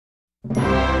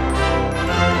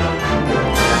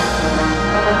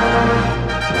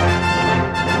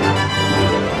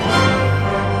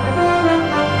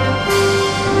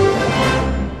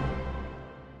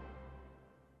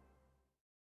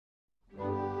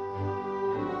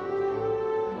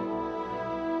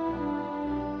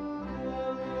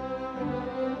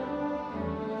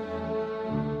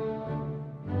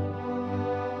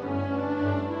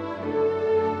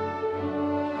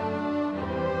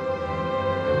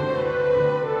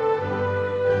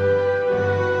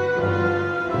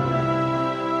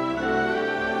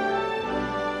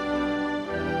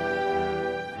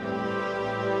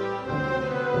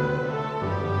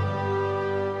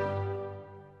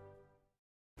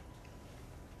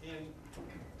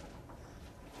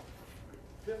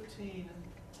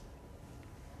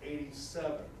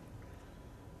1587,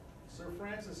 Sir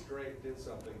Francis Drake did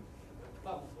something that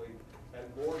probably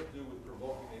had more to do with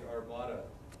provoking the Armada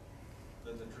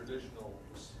than the traditional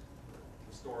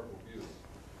historical view.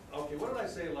 Okay, what did I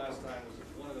say last time was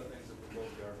one of the things that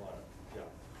provoked the Armada? Yeah.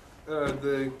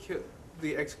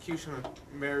 The execution of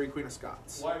Mary, Queen of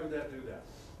Scots. Why would that do that?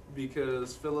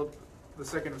 Because Philip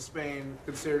II of Spain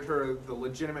considered her the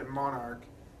legitimate monarch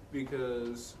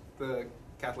because the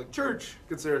Catholic Church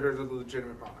considered her the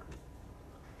legitimate monarch.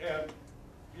 And,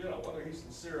 you know, whether he's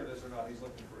sincere in this or not, he's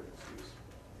looking for an excuse.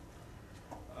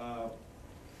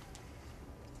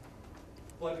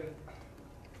 But in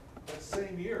that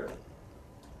same year,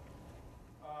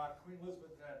 Queen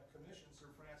Elizabeth had commissioned Sir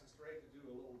Francis Drake to do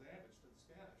a little damage to the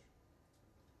Spanish.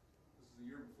 This is the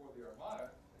year before the Armada.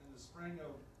 In the spring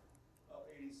of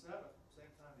 87,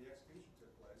 same time the execution took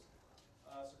place,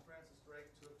 Sir Francis Drake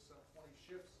took some 20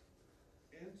 ships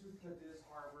into Cadiz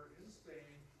Harbor in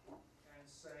Spain and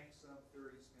sank some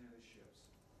 30 Spanish ships.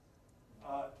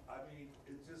 I mean,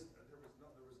 it just, there was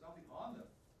nothing on them.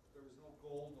 There was no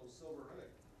gold, no silver,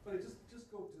 nothing. But it just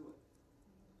go do it.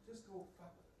 Just go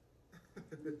fuck with it.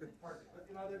 Pardon me. But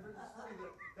you know, it's funny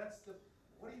that that's the,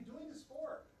 what are you doing this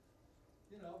for?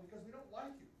 You know, because we don't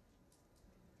like you.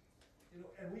 You know,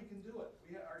 and we can do it.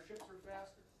 Our ships are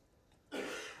faster.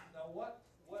 Now, what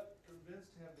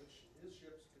convinced him that his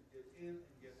ships could get in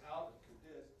and get out of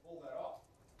Cadiz, pull that off?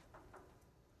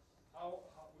 How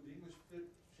would the English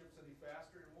ships any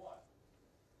faster and what?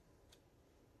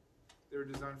 They were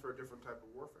designed for a different type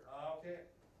of warfare. Okay.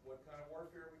 What kind of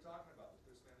warfare are we talking about that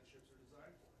the Spanish ships are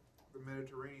designed for? The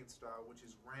Mediterranean style, which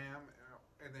is ram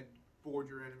and then board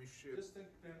your enemy ship. Just think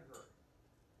Ben-Hur.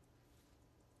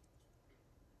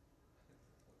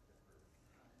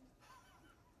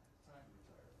 Time to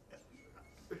retire. That's for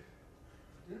sure.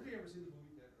 Did anybody ever see the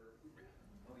movie Ben-Hur?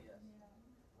 Oh, yes.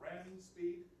 Ramming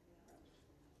speed.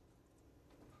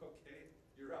 Okay,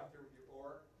 you're out there with your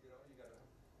oar. You know, you got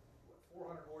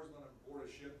 400 oarsmen on board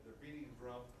a ship. They're beating a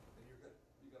drum, and you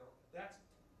got that's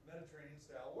Mediterranean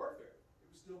style warfare.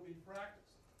 It was still being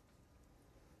practiced.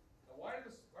 Now, why were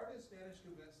the Spanish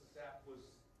convinced that was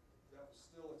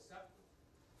still acceptable?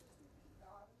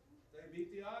 They beat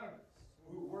the Ottomans,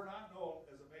 who were not known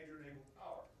as a major naval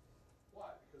power.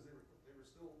 Why? Because they were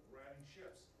still ramming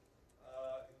ships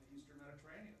in the Eastern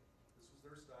Mediterranean. This was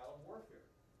their style of warfare.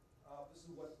 This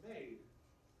is what made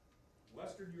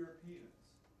Western Europeans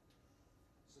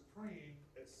supreme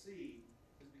at sea,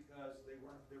 is because they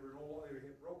broke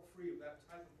free of that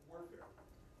type of warfare.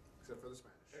 Except for the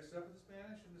Spanish. Except for the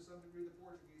Spanish and to some degree the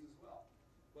Portuguese as well.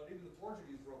 But even the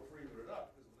Portuguese broke free of it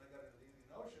up, because when they got into the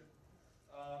Indian Ocean,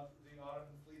 the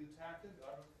Ottoman fleet attacked them. The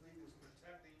Ottoman fleet was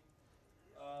protecting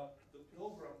the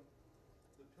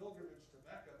pilgrimage to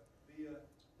Mecca via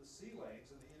the sea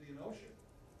lanes in the Indian Ocean.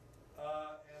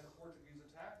 And the Portuguese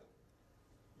attacked them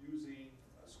using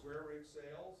square rig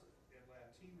sails and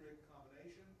lateen rig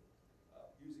combination,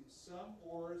 using some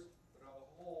oars, but on the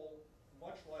whole,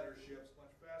 much lighter ships,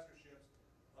 much faster ships,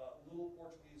 little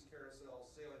Portuguese carousels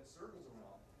sailing circles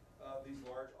around these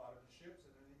large Ottoman ships,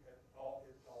 and then you had all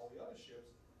the other ships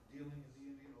dealing in the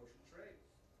Indian Ocean trade.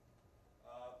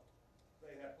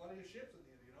 They had plenty of ships in the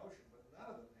Indian Ocean, but none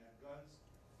of them had guns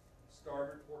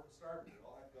starboard, port, and starboard. They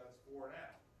all had guns fore and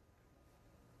aft.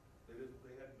 They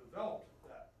hadn't developed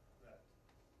that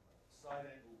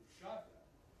side-angle shotgun.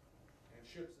 And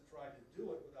ships that tried to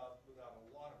do it without a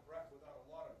lot of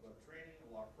training,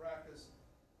 a lot of practice,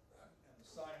 and the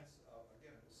science of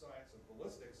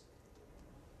ballistics,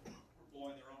 were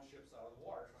blowing their own ships out of the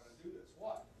water trying to do this.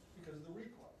 Why? Because of the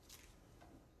recoil.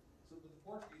 So the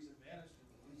Portuguese had managed to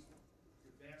at least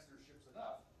advance their ships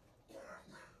enough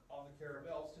on the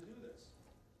caravels to do this.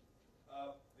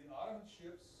 The Ottoman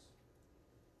ships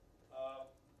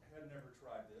had never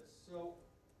tried this, so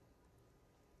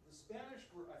the Spanish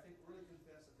were, I think, really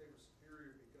convinced that they were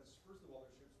superior because, first of all,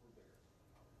 their ships were bigger.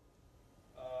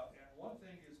 And one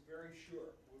thing is very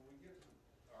sure, when we get to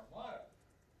the Armada,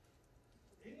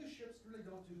 English ships really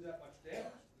don't do that much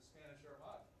damage to the Spanish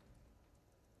Armada.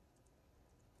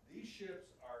 These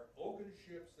ships are oaken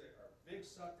ships, they are big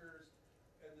suckers,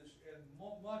 and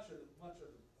much of the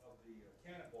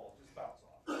cannonballs just bounce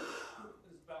off.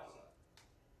 Just bounce off.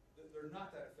 They're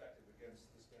not that effective against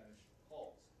the Spanish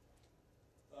hulls.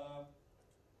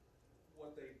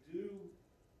 What they do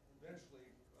eventually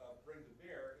bring to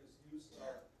bear is use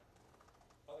of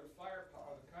other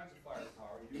firepower, other kinds of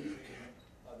firepower, using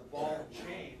the ball and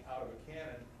chain out of a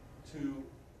cannon to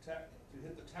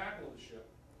hit the tackle of the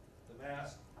ship, the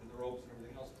mast, and the ropes and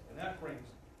everything else, and that brings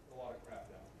a lot of crap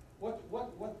down. Why is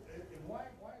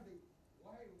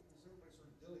everybody sort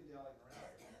of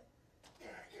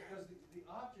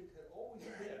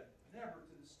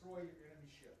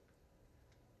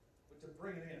to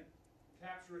bring it in,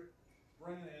 capture it,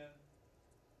 bring it in,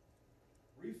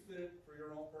 refit it for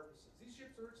your own purposes. These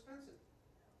ships are expensive.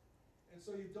 And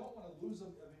so you don't want to lose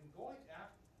them. I mean, going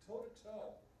toe to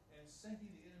toe and sinking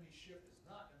the enemy ship is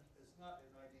not an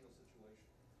ideal situation.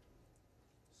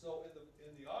 So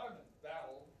in the Ottoman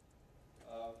battle,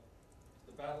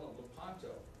 the Battle of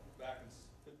Lepanto back in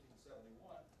 1571,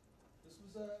 this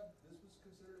was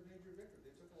considered a major victory.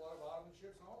 They took a lot of Ottoman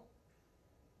ships home,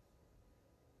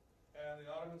 and the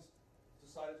Ottomans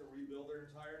decided to rebuild their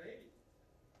entire navy,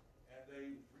 and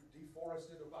they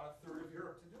deforested about a third of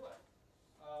Europe to do it.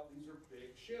 These are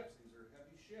big ships. These are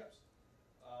heavy ships,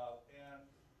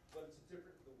 but it's a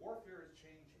different. The warfare is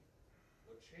changing.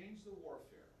 What changed the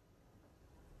warfare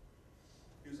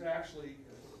is actually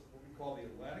what we call the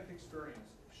Atlantic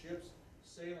experience. Ships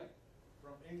sailing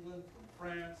from England, from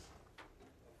France,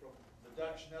 from the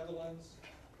Dutch Netherlands,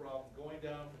 from going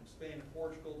down from Spain and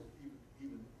Portugal,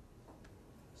 even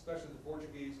especially the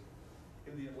Portuguese,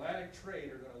 in the Atlantic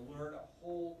trade are going to learn a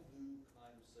whole new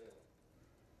kind of sailing.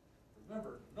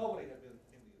 Remember, nobody had been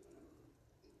in the Atlantic.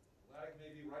 The Atlantic may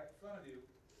be right in front of you,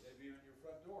 maybe on your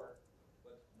front door,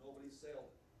 but nobody sailed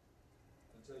it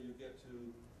until you get to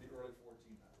the early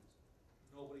 1400s.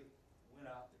 Nobody went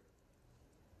out there.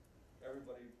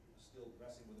 Everybody was still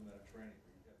messing with the Mediterranean.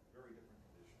 You had very different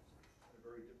conditions and a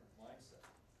very different mindset.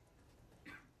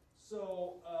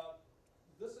 So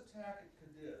this attack at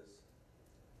Cadiz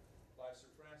by Sir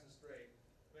Francis Drake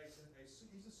makes him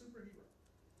he's a superhero.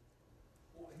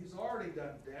 Well, he's already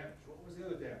done damage. What was the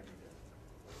other damage he did?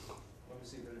 Let me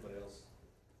see if anybody else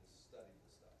has studied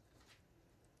this stuff.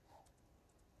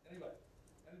 Anybody?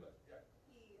 Anybody? Yeah.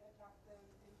 He attacked them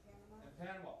in Panama. In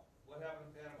Panama. What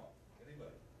happened in Panama?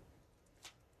 Anybody?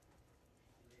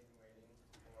 Waiting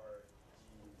for the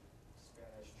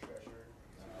Spanish treasure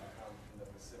to come from the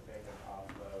Pacific and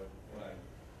offload. Right.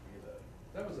 Reload.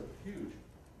 That was a huge,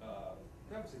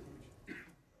 that's a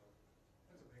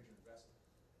major investment.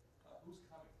 Who's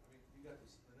coming? I mean, you got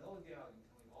this Manila galleon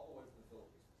coming all the way from the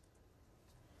Philippines,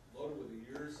 loaded with a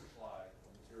year's supply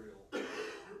of material, the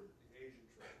Asian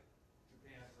trade,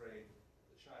 Japan trade,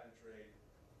 the China trade,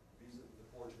 these are the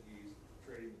Portuguese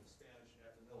trading with the Spanish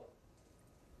at Manila.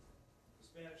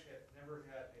 The Spanish had never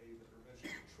had the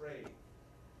permission to trade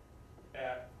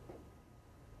at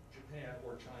Japan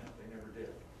or China. They never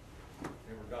did.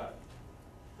 Never got it.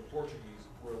 The Portuguese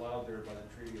were allowed there by the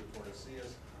Treaty of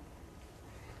Tordesillas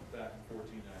back in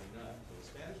 1499. So the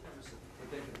Spanish never said,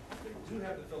 but they do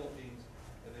have the Philippines,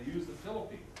 and they use the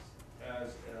Philippines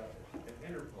as an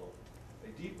interpole,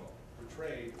 a depot for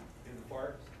trade in the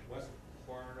far West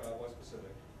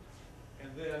Pacific. And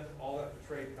then all that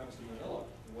trade comes to Manila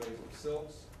in ways of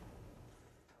silks,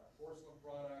 porcelain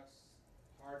products,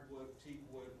 hardwood, teak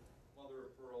wood, mother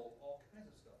of pearl, all kinds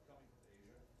of stuff coming from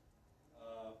Asia.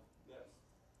 That's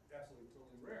absolutely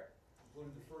totally rare,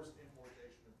 including the first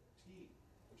importation of tea,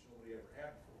 which nobody ever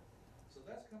had before. So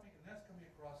that's coming, and that's coming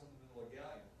across in the Manila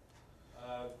galleon.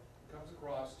 Comes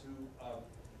across to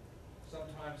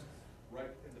sometimes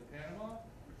right into Panama,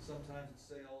 sometimes it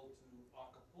sailed to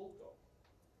Acapulco,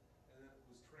 and then it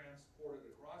was transported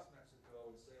across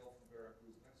Mexico and sailed from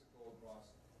Veracruz, Mexico,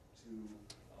 across to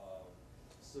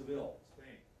Seville,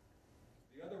 Spain.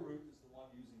 The other route is the one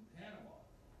using Panama,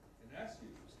 and that's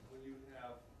used when you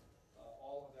have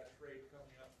all of that trade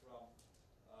coming up from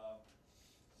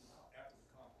after the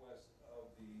conquest of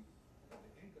the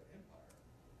Inca Empire.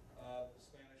 The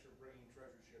Spanish are bringing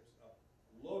treasure ships up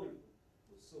loaded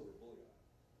with silver bullion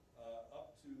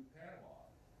up to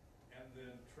Panama, and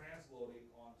then transloading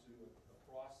across the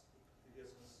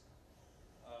isthmus,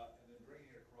 and then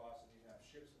bringing it across, and you have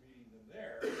ships meeting them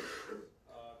there to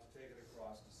take it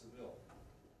across to Seville.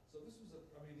 So this was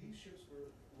these ships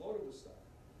were loaded with stuff.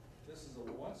 This is a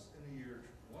once a year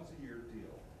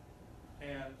deal,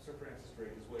 and Sir Francis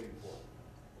Drake is waiting for it.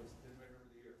 Anybody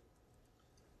remember the year?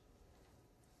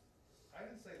 I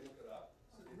didn't say look it up.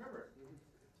 I said remember it.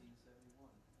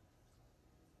 1571.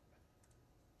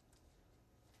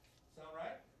 Sound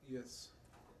right? Yes.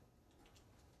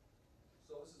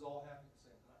 So this is all happening at the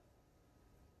same time.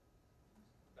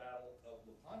 Battle of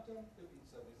Lepanto,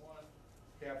 1571,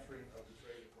 capturing of the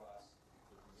trade across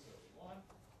 1571.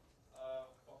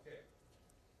 Okay.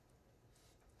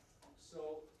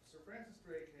 So Sir Francis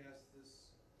Drake has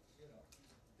this,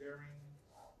 he's daring,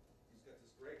 he's got this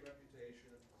great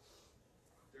reputation,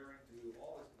 daring to do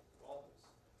all this.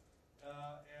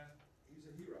 And he's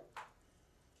a hero.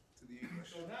 To the English.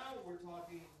 So now we're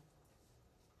talking,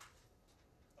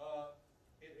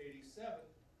 in 87,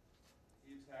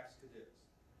 he attacks Cadiz.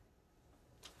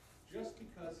 Just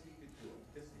because he could do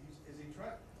it. Is he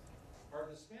trying? Are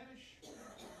the Spanish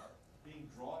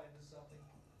drawn into something?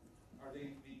 Are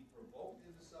they being provoked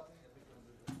into something? It becomes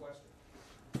a question.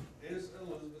 Is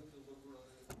Elizabeth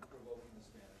deliberately provoking the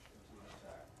Spanish into an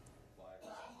attack by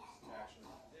this action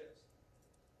it is?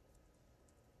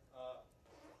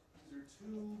 These are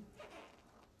two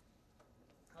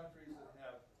countries that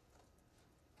have,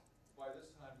 by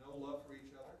this time, no love for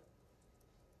each other.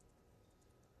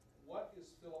 What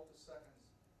is Philip II's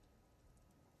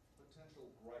potential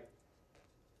gripe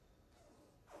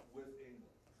with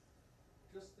England?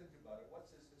 Just think about it.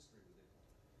 What's his history with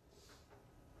England?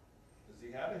 Does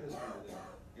he have a history with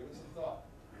England? Give it some thought.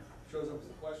 Shows up as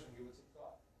a question. Give it some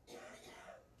thought.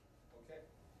 Okay.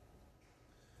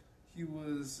 He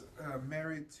was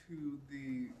married to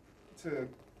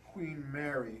Queen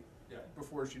Mary Yeah.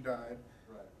 before she died,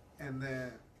 Right.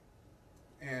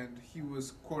 and he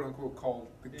was quote unquote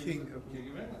called the King of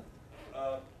England.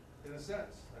 In a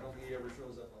sense, I don't think he ever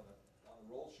shows up on the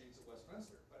roll sheets at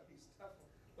Westminster, but he's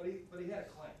definitely, but he had a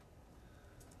claim.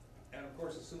 And of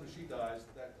course, as soon as she dies,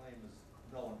 that claim is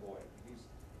null and void.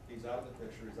 He's out of the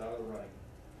picture. He's out of the running,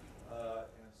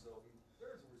 and so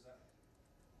there's a resentment,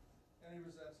 and he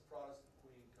resents the Protestant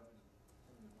queen coming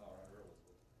to power under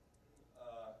Elizabeth,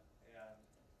 and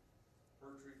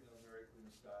her treatment of Mary Queen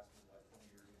of Scots was like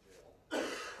 20 years in jail,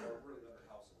 or really under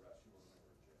house arrest. She wasn't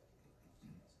ever in jail.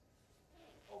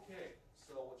 Okay,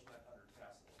 so which meant under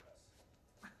castle arrest.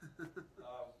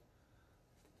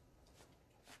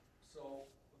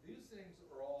 So these things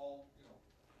are all,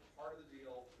 part of the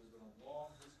deal. There's been a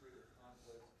long history of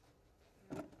conflict.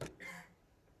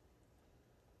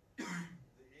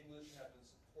 The English have been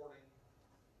supporting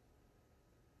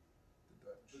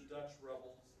the Dutch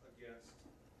rebels against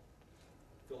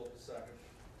Philip II.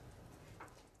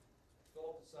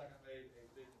 Philip II made a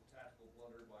big tactical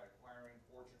blunder by acquiring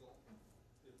Portugal in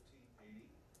 1580.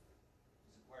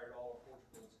 He's acquired all of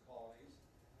Portugal's colonies,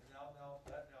 and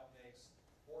that makes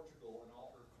Portugal and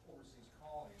all her overseas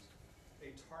colonies a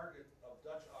target of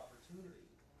Dutch opportunity.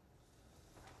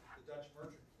 The Dutch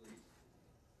merchant fleet,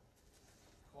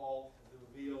 called the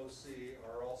VOC,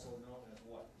 are also known as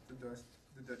what? the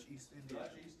Dutch East India.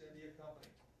 Dutch East India Company,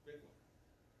 big one.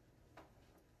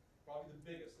 Probably the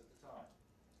biggest at the time.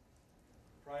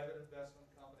 Private investment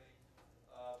company,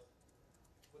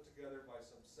 put together by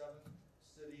some 7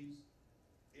 cities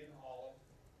in Holland,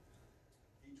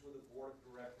 each with a board of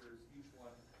directors, each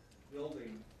one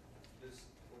building this,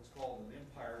 what's called an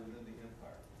empire within the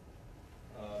empire.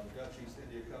 The Dutch East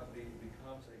India Company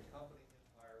becomes a company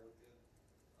empire within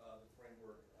the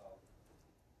framework of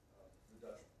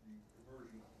the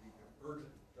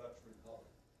emergent Dutch Republic.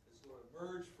 It's going to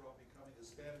emerge from becoming the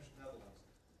Spanish Netherlands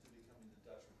to becoming the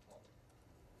Dutch Republic.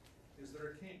 Is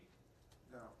there a king?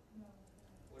 No.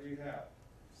 What do you have?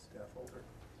 Stadtholder.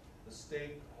 The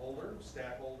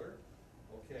stadtholder.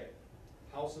 Okay.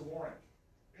 House of Orange.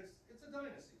 It's a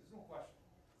dynasty, there's no question.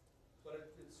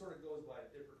 But it sort of goes by a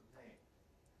different name.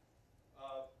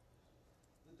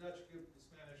 The Dutch give the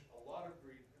Spanish a lot of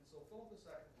grief, and so Philip II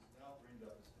is now dreamed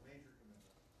up as a major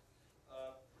commitment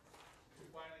to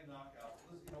finally knock out.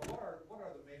 What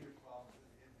are the major problems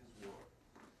in his war?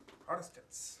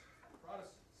 Protestants.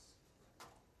 Protestants.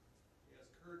 He has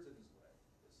Kurds in his way.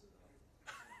 This is to say.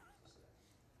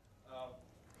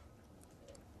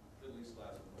 At least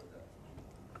last one wrote that.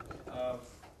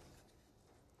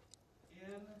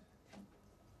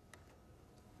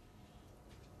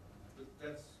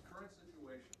 That's current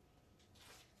situation.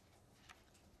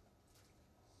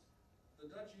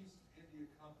 The Dutch East India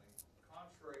Company,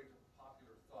 contrary to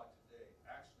popular thought today,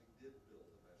 actually did build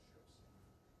the best ships.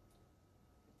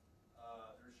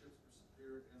 Their ships were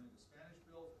superior to anything the Spanish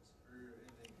built, and superior to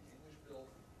anything the English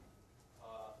built,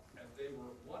 and they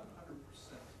were 100%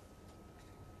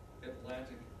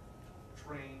 Atlantic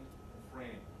trained and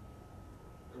framed.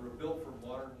 They were built for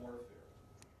modern warfare.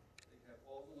 They have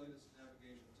all the latest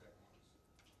navigation techniques.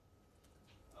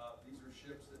 These are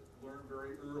ships that learn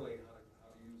very early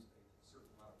how to use a certain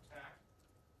amount of tack,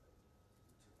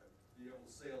 to be able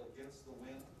to sail against the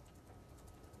wind,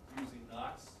 using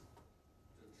knots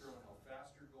to determine how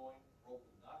fast you're going. Rope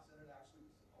with knots in it, actually,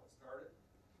 this is how it started.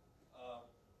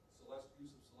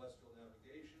 Use of celestial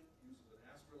navigation, use of an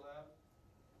astrolabe,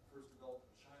 first developed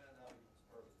in China, now becomes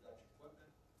part of the Dutch equipment.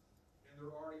 And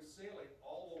they're already sailing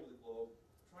all over the globe,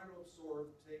 trying to absorb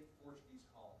and take Portuguese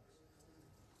colonies.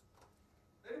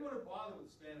 They didn't want to bother with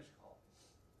the Spanish colonies.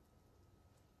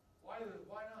 Why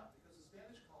not? Because the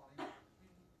Spanish colonies,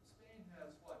 Spain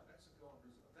has what? Mexico and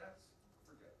Brazil.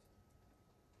 Forget it.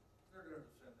 They're going to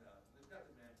defend that. And they've got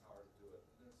the manpower to do it.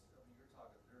 And you're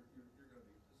talking, you're going to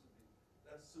be,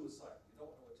 that's suicide. You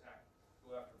don't want to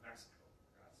go after Mexico,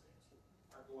 for God's sakes,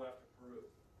 or go after Peru.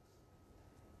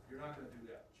 You're not gonna do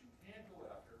that, but you can go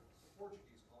after the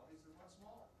Portuguese colonies that run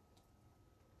smaller.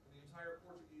 And the entire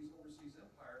Portuguese overseas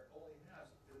empire only has,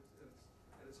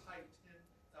 at its height,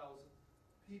 10,000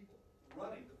 people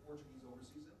running the Portuguese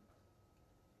overseas empire.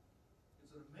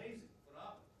 It's an amazing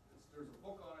phenomenon. There's a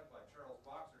book on it by Charles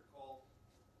Boxer called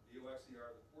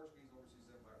BOXER, The Portuguese Overseas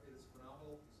Empire. It is a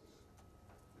phenomenal piece of work.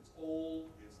 It's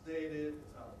old, it's dated,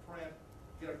 it's out of print.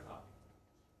 Get a copy.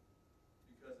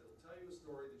 Because it'll tell you a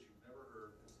story that you've never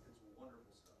heard. It's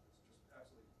wonderful stuff. It's just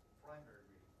absolutely primary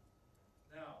reading.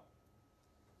 Now,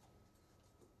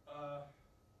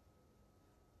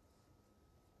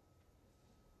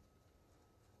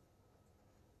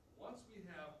 once we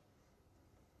have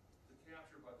the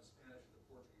capture by the Spanish of the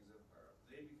Portuguese Empire,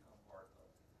 they become part of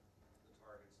the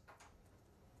targets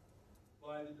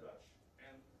by the Dutch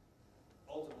and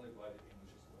ultimately by the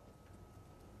English as well.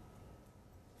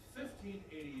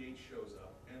 1588 shows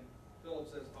up, and Philip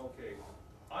says, okay,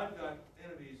 I've got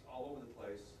enemies all over the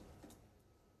place.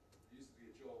 It used to be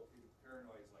a joke, people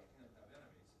paranoids like him have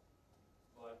enemies,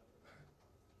 but,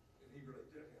 and he really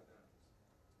did have enemies.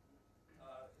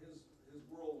 His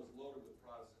world was loaded with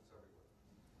Protestants everywhere.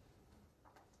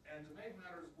 And to make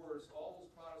matters worse, all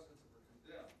those Protestants that were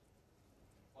condemned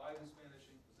by the Spanish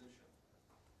Inquisition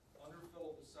under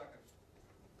Philip II,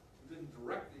 who didn't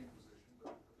direct the Inquisition,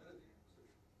 but permitted the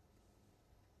Inquisition,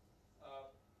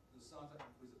 the Santa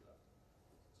Inquisición,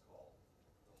 it's called,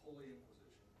 the Holy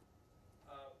Inquisition.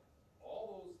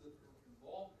 All those that were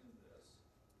involved in this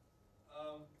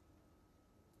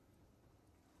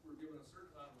were given a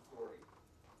certain amount of authority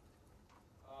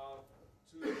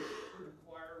to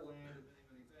acquire land and many,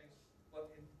 many things.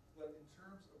 But in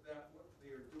terms of that, what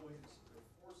they are doing is they're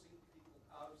forcing people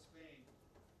out of Spain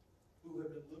who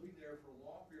have been living there for a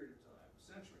long period of time,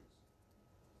 centuries,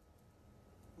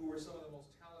 who are some of the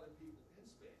most talented people in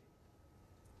Spain,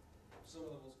 some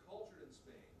of the most cultured in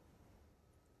Spain,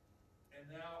 and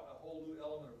now a whole new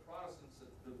element of Protestants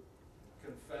that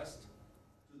confessed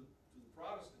to the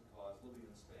Protestant cause living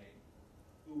in Spain,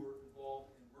 who were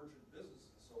involved in merchant business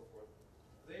and so forth.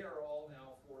 They are all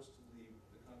now forced to leave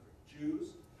the country.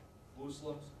 Jews,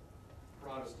 Muslims,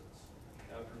 Protestants.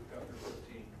 After 15,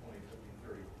 20, 15,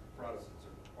 30, Protestants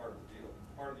are part of the deal,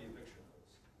 part of the eviction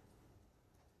notice.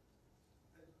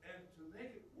 And to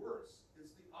make it worse,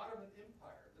 it's the Ottoman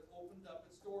Empire that opened up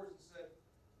its doors and said,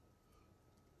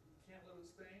 you can't live in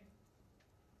Spain?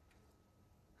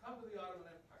 Come to the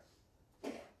Ottoman Empire.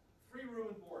 Free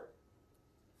room and board,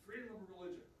 freedom of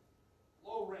religion,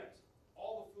 low rent,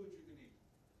 all the food you can eat,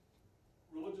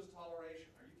 religious toleration.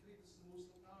 Are you kidding? This is a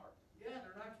Muslim power. Yeah,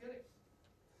 they're not kidding.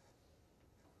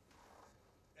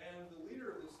 And the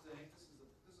leader of this thing, this is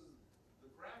the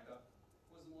Graccha,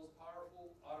 was the most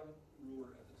powerful Ottoman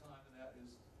ruler at the time, and that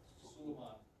is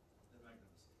Suleiman the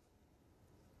Magnificent.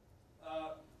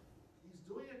 He's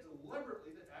doing it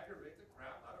deliberately to aggravate the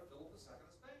crap out of Philip II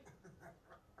of Spain.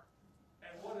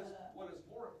 And what is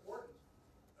more important,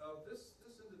 this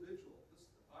individual, this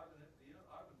Ottoman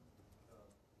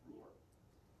ruler,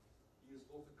 he is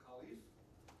both the Caliph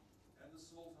and the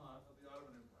Sultan of the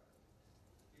Ottoman Empire.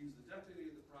 He's the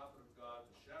deputy of the Prophet of God,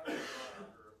 the shadow of God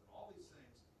on earth, and all these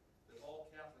things that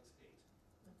all Catholics hate.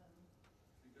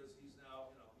 Because he's now,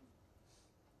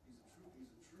 he's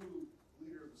a true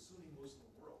leader of the Sunni Muslim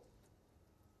world,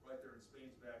 right there in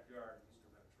Spain's backyard,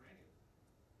 Eastern Mediterranean.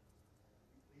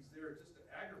 He's there just to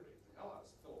aggravate the hell out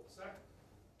of Philip II.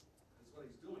 That's what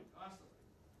he's doing constantly.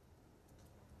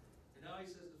 And now he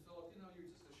says to Philip, you're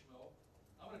just a schmo.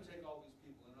 I'm going to take all these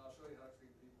people and I'll show you how to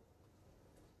treat people.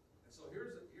 And so here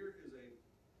is an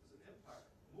empire,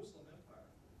 a Muslim empire,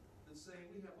 that's saying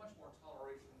we have much more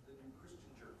toleration than you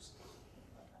Christian jerks.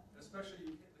 And especially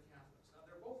you the Catholics. Now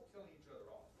they're both killing each other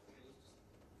off. Okay, let's just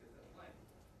get that plain.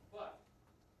 But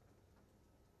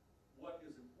what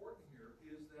is important here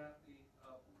is that the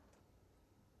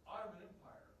Ottoman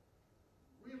Empire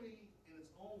really, in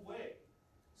its own way,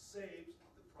 saved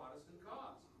the Protestant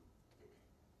cause.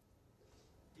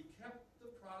 He kept the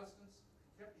Protestants, he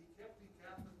kept the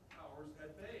Catholic powers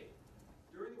at bay.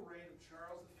 During the reign of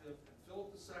Charles V and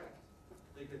Philip II,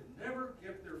 they could never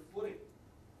get their footing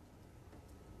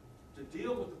to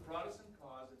deal with the Protestant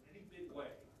cause in any big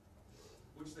way,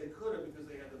 which they could have because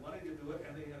they had the money to do it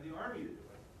and they had the army to do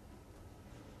it.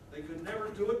 They could never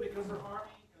do it because their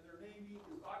army and their navy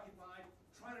is occupied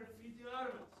trying to defeat the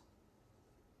Ottomans.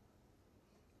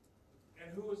 And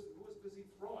who was busy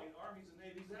throwing armies and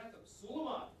navies at them?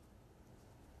 Suleiman.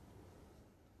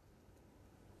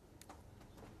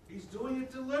 He's doing it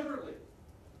deliberately.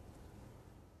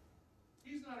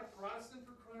 He's not a Protestant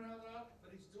for crying out loud,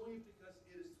 but he's doing it because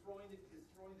it is throwing the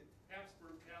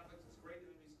Habsburg Catholics, his great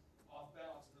enemies, off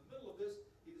balance. In the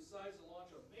decides to launch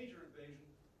a major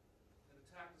invasion and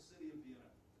attack the city of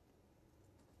Vienna,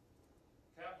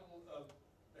 capital of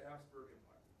the Habsburg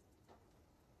Empire.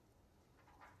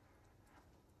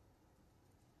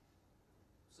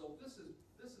 So this is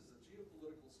a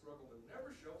geopolitical struggle that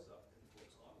never shows up in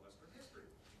books on Western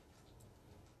history.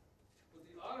 But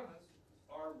the Ottomans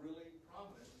are really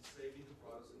prominent in saving the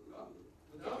Protestant cause.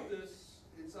 Without this,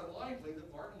 it's unlikely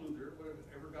that Martin Luther would have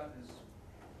ever gotten his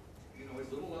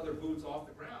little leather boots off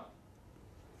the ground.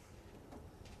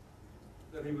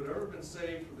 That he would have ever been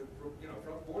saved for the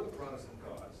Protestant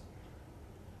cause.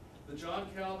 That John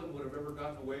Calvin would have ever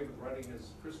gotten away with writing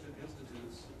his Christian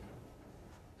Institutes,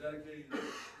 dedicating to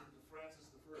Francis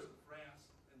I of France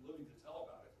and living to tell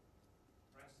about it.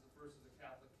 Francis I is a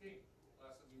Catholic king.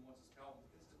 Last thing he wants is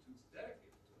Calvin's Institutes dedicated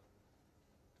to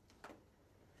him.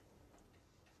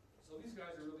 So these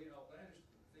guys are really outlandish.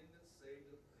 The thing that saved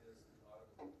them is the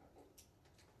Ottoman Empire.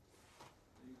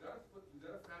 You've got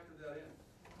to factor that in.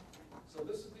 So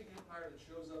this is the empire that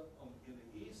shows up in the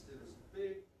east. It is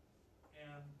big,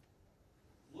 and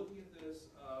looking at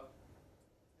this,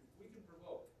 if we can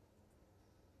provoke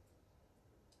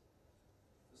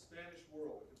the Spanish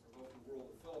world, we can provoke the world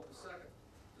of Philip II,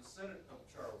 descendant of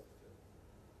Charles V,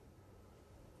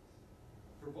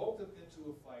 provoke them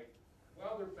into a fight.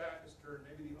 While their back is turned,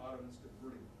 maybe the Ottomans could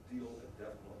really deal a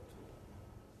death blow to them.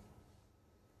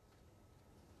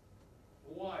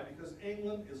 Why? Because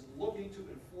England is looking to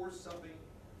enforce something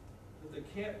that they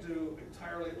can't do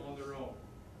entirely on their own.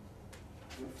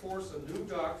 To enforce a new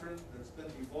doctrine that's been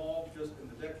evolved just in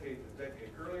the decade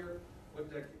earlier.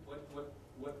 What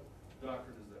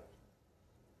doctrine is that?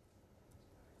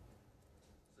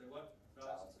 Say what?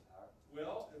 Balance of power.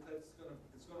 Well,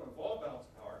 it's going to involve balance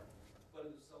of power, but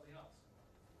it is something else.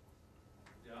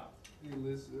 Yeah. The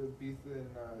Elizabethan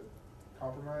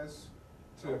compromise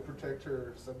to protect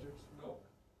her subjects. Nope.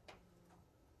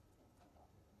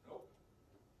 Nope.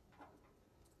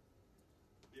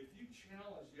 If you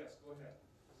challenge, yes, go ahead.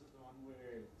 Is it the one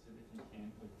where so that you can't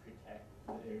protect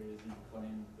the areas you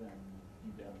claim, then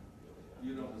you don't really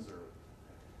You don't deserve it.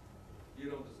 You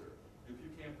don't deserve it. If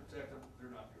you can't protect them, they're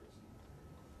not yours.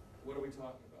 What are we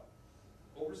talking about?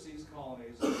 Overseas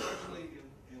colonies, especially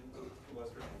in the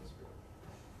Western Hemisphere.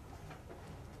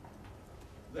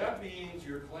 That means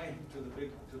your claim to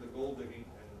the gold digging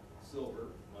and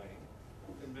silver mining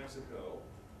in Mexico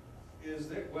is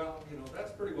that, well,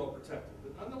 that's pretty well protected.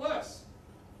 But nonetheless,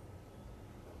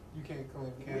 You can't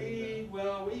claim Canada.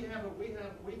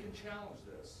 we can challenge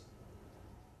this.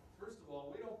 First of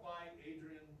all, we don't buy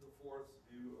Adrian IV's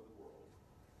view of the world,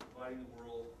 dividing the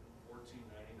world in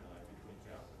 1499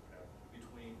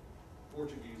 between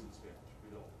Portuguese and Spanish.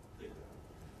 We don't think that.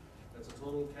 That's a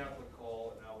total Catholic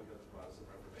call, and now we have the Protestant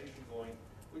Reformation going.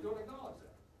 We don't acknowledge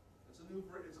that. It's a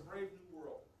brave new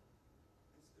world.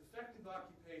 It's effective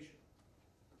occupation,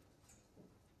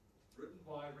 written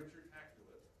by Richard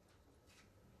Hakluyt,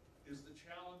 is the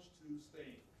challenge to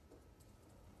Spain.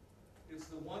 It's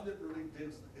the one that really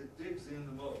digs in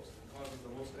the most and causes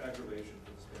the most aggravation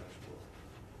for the Spanish world.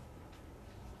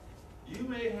 You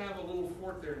may have a little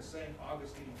fort there in St.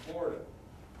 Augustine, Florida,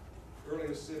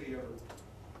 earliest city ever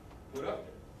put up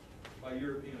there by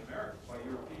Europeans and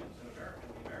the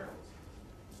Americans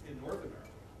in North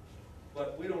America.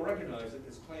 But we don't recognize it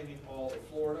as claiming all of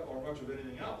Florida or much of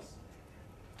anything else.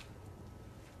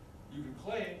 You can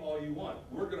claim all you want.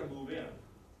 We're going to move in,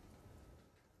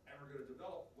 and we're going to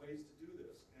develop ways to do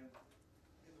this. And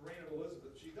in the reign of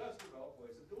Elizabeth, she does develop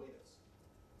ways of doing this.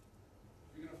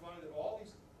 You're going to find that all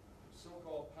these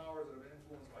so-called powers that have been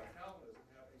influenced by Calvinism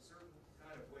have a certain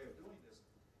kind of way of doing this.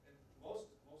 And most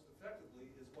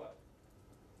effectively is what?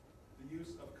 The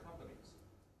use of companies.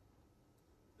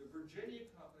 The Virginia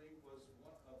Company was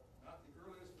one of, not the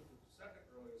earliest, but the second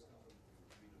earliest company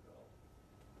to be developed.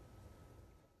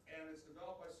 And it's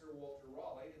developed by Sir Walter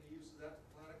Raleigh, and he uses that to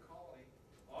plant a colony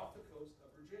off the coast of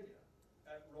Virginia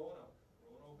at Roanoke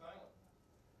Island,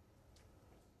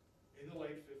 in the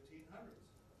late 1500s.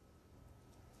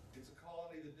 It's a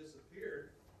colony that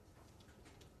disappeared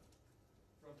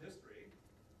from history,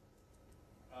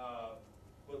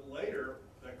 but later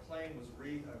that claim was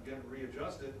again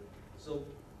readjusted. So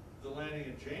the landing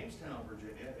in Jamestown,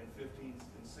 Virginia, in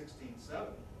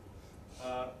 1607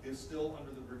 is still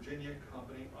under the Virginia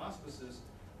Company auspices.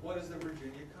 What is the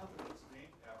Virginia Company? It's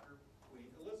named after Queen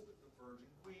Elizabeth, the Virgin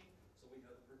Queen. So we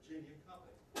have the Virginia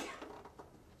Company.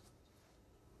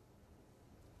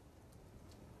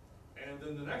 And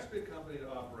then the next big company to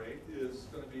operate is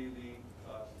going to be the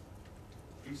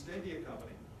East India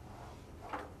Company.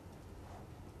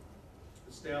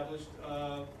 established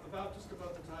just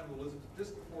about the time of Elizabeth,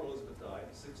 just before Elizabeth died,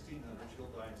 in 1600. She'll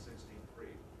die in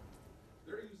 1603.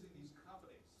 They're using these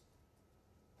companies,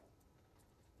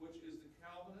 which is the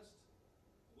Calvinist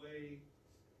way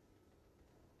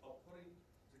of putting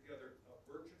together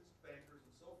merchants, bankers,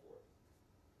 and so forth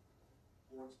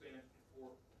for expansion,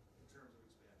 in terms of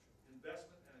expansion,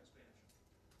 investment and expansion.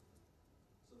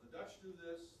 So the Dutch do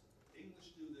this,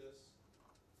 English do this.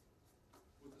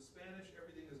 With the Spanish,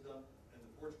 everything is done, and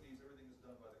the Portuguese, everything is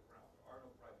done by the crown. There are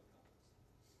no private companies.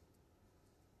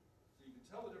 So you can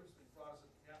tell the difference between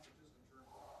Protestant and Catholic just in terms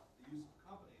of the use of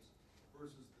companies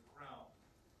versus the crown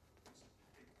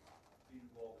being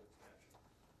involved in expansion.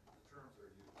 The terms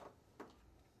are used.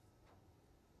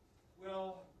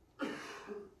 Well,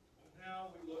 now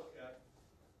we look at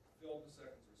Philip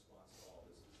II's response to all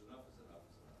this. Enough is enough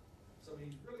is enough. So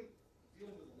he's really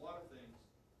dealing with a lot of things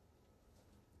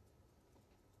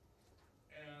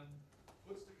and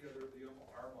puts together the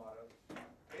Armada.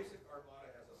 Basic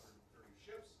Armada has 130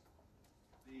 ships.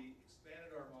 The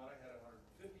expanded Armada had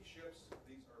 150 ships.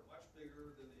 These are much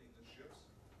bigger than the English ships.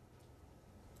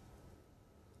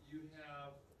 You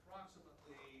have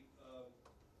approximately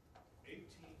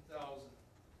 18,000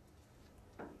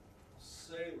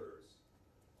 sailors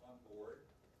on board.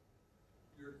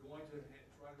 You're going to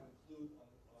try to include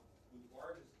with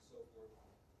barges and so forth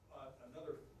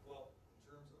another, well, in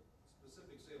terms of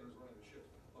specific sailors running the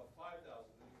ships, about 5,000.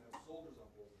 Then you have soldiers on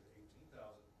board with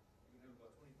 18,000. You can have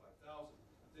about 25,000.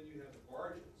 Then you have the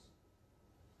barges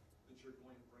that you're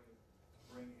going to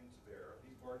bring into bear.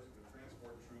 These barges can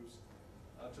transport troops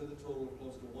to the total of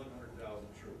close to 100,000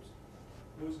 troops.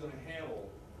 Who's going to handle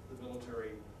the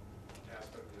military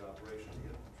aspect of the operation,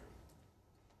 the infantry?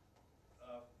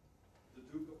 The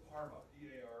Duke of Parma,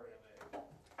 P-A-R-M-A.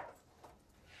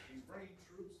 He's bringing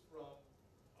troops from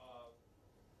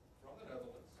the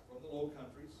Netherlands, from the Low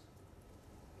Countries,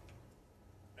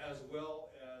 as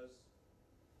well as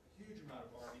a huge amount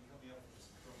of army coming up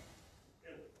from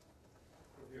Italy,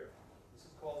 from here. This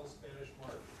is called the Spanish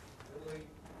March. Italy,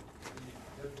 you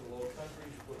head for the Low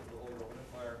Countries, you put the Holy Roman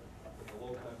Empire, but the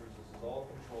Low Countries, this is all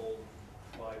controlled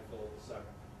by Philip II.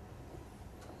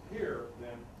 Here,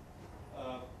 then,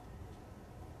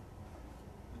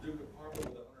 the Duke of Parma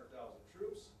with 100,000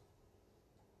 troops.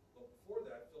 But before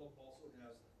that, Philip also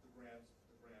has the grand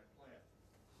plan.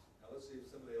 Now let's see if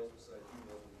somebody else besides you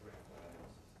knows what the grand plan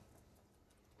is.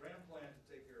 Grand plan to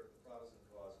take care of the Protestant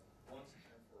cause once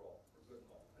and for all, for good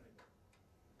and all. Anyway,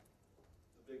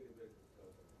 the big.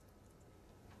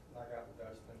 Knock out the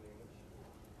Dutch and the English.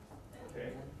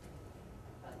 Okay.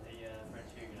 And the French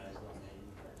Huguenots on the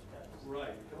French coast.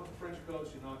 Right. You come up the French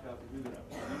coast, you knock out the Huguenots.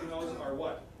 The Huguenots are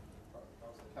what?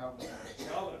 Calvinists.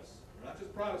 Calvinists. They're not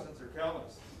just Protestants, they're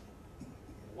Calvinists.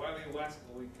 Wily and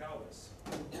waxically Calvinists.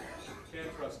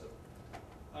 Can't trust them.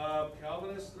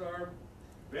 Calvinists are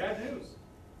bad news.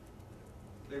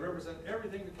 They represent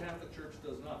everything the Catholic Church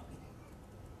does not.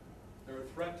 They're a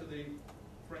threat to the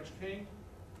French king.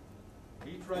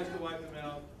 He tries to wipe them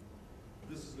out.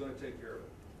 This is going to take care of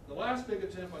it. The last big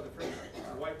attempt by the French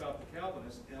to wipe out the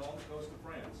Calvinists on the coast of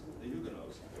France, the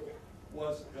Huguenots,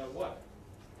 was what?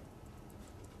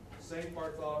 St.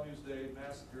 Bartholomew's Day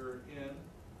massacre in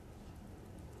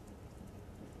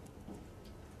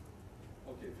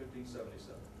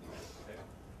 1577.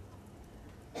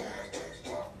 Okay.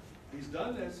 He's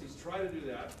done this, he's tried to do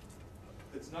that.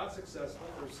 It's not successful,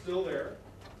 they're still there.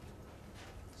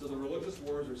 So the religious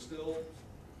wars are still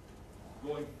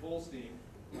going full steam.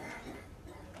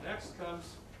 Next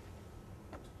comes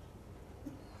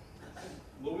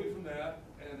moving from that,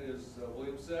 and as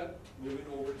William said, moving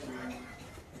over to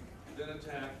then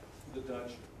attack the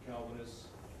Dutch Calvinists,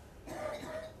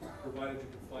 provided you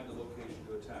can find a location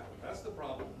to attack them. That's the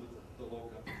problem with the Low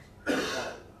Countries.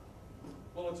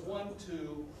 Well, it's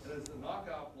 1-2, and it's the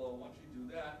knockout blow. Once you do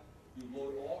that, you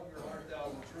load all your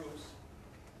 100,000 troops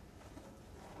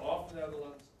off the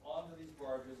Netherlands onto these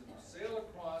barges, and you sail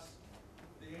across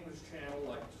the English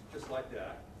Channel just like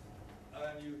that,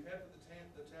 and you head to the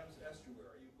Thames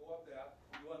estuary. You go up that,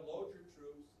 you unload your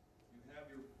troops, you have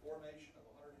your formation of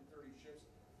 130 ships,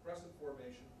 crescent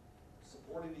formation,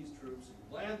 supporting these troops. You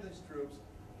land these troops,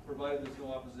 provided there's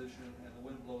no opposition and the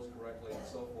wind blows correctly and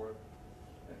so forth,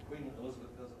 and Queen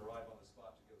Elizabeth doesn't arrive on the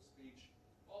spot to give a speech,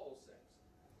 all those things.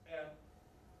 And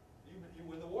you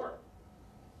win the war.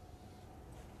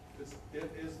 It's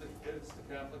the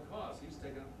Catholic cause. He's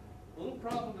taken a little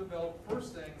problem to develop.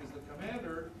 First thing is the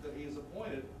commander that he has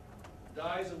appointed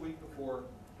dies a week before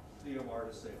the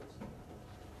Armada sails.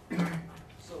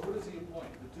 So who does he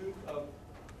appoint? The Duke of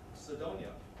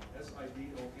Sidonia,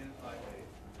 S-I-D-O-N-I-A.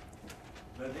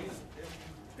 Medina,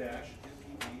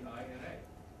 M-E-D-I-N-A.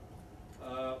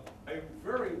 A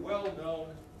very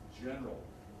well-known general.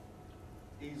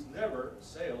 He's never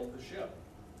sailed a ship.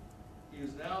 He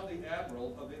is now the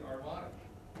admiral of the Armada.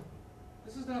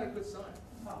 This is not a good sign.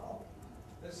 No.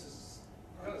 This is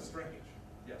kind of strange.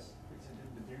 Yes? Did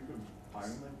the Duke of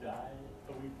Parma die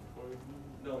a week before the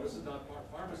meeting? No, this is not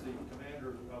Parma's the commander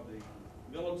of the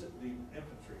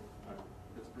infantry.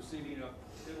 It's proceeding up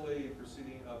Italy,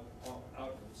 proceeding up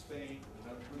out from Spain,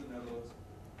 through the Netherlands,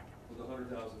 with a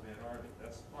 100,000-man army.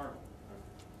 That's Parma.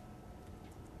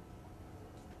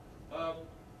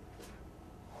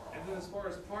 And then as far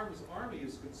as Parma's army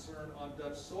is concerned on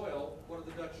Dutch soil, what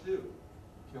did the Dutch do?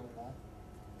 Kill them all.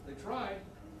 They tried,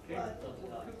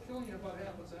 killing about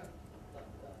half, what's that?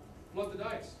 Flood the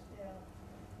dikes. Yeah.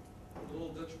 The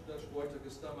little Dutch boy took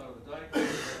his thumb out of the dike.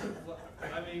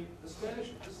 I mean, the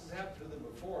Spanish, this has happened to them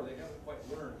before, they haven't quite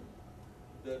learned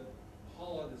that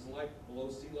Holland is like below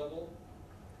sea level,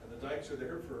 and the dikes are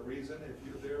there for a reason. If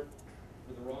you're there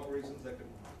for the wrong reasons, that can,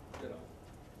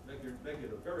 make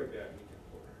it a very bad weekend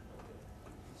for them. Okay.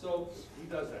 So, he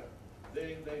does that.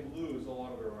 They lose a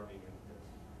lot of their army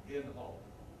in Holland.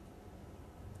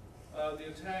 The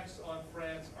attacks on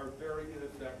France are very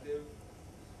ineffective.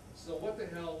 So what the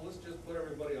hell, let's just put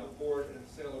everybody on board and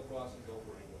sail across and go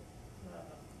for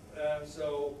England. And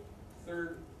so,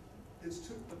 third,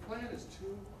 the plan is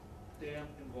too damn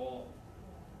involved.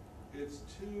 It's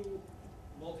too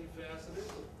multifaceted.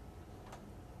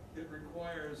 It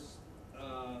requires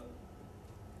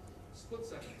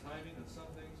split-second timing in some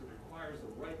things. It requires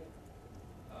the right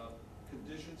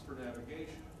conditions for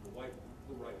navigation, the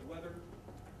right weather,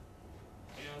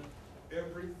 and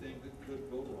everything that could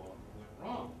go wrong went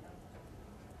wrong.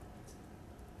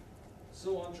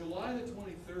 So on July the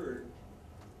 23rd,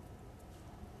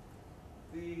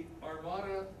 the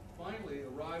Armada finally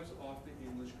arrives off the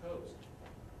English coast.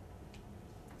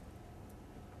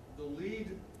 The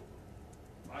lead,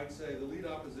 I'd say, the lead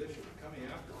opposition coming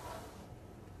after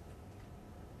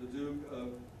the Duke of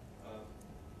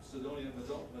Sidonia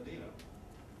Medina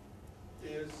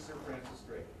is Sir Francis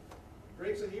Drake.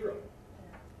 Drake's a hero.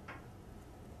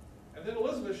 And then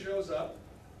Elizabeth shows up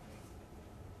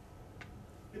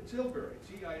in Tilbury,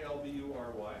 Tilbury,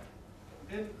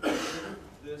 in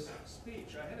this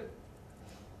speech. I had to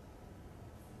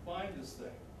find this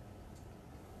thing.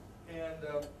 And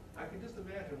I can just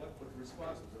imagine what the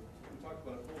response was. We talked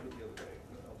about it a little bit the other day,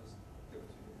 but I'll just give it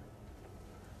to you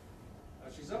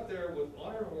here. She's up there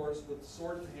on her horse with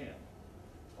sword in hand,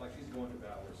 like she's going to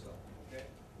battle herself, okay?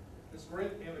 It's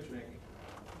great image making.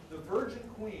 The Virgin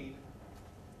Queen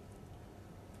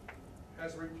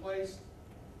has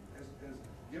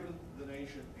given the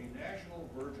nation a national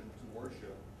virgin to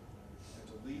worship and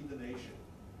to lead the nation,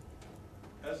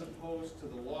 as opposed to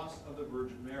the loss of the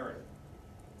Virgin Mary.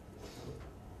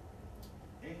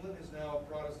 England is now a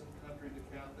Protestant country.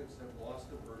 The Catholics have lost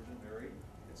the Virgin Mary.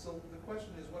 And so the question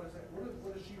is, what is that?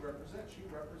 What does she represent? She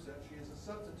is a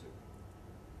substitute.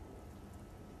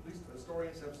 At least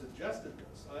historians have suggested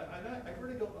this. I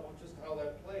really don't know just how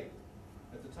that played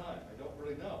at the time. I don't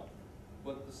really know.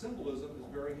 But the symbolism is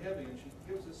very heavy, and she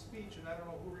gives a speech, and I don't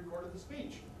know who recorded the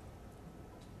speech.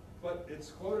 But it's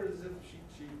quoted as if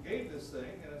she gave this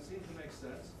thing, and it seems to make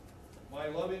sense. My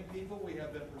loving people, we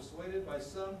have been persuaded by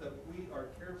some that we are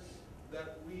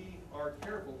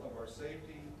careful of our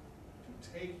safety. To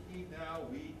take heed now,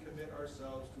 we commit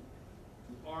ourselves to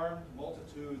armed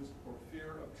multitudes for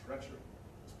fear of treachery.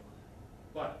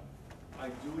 But I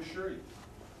do assure you,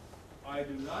 I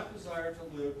do not desire to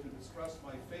live to distrust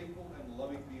my faithful and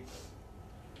loving people.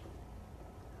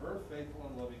 Her faithful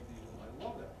and loving people, I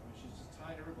love that. I mean, she's just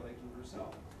tying everybody to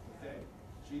herself, okay?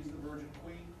 She's the Virgin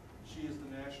Queen. She is the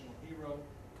national hero.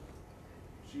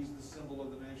 She's the symbol of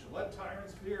the nation. Let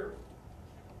tyrants fear.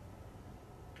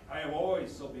 I have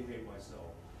always so behaved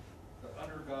myself that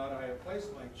under God I have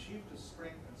placed my chiefest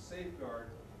strength and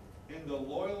safeguard in the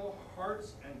loyal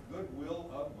hearts and goodwill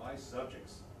of my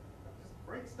subjects. That's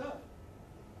great stuff.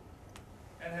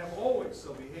 And have always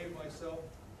so behaved myself.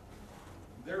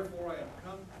 Therefore I am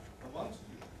come amongst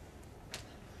you,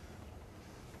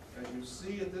 as you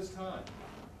see at this time,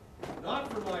 not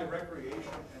for my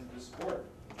recreation and disport,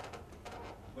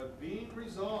 but being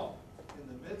resolved in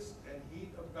the midst and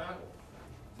heat of battle,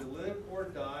 to live or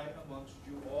die amongst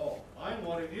you all. I'm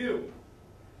one of you.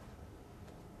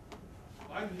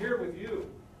 I'm here with you.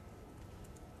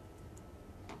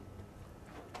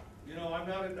 You know, I'm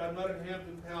not in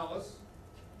Hampton Palace.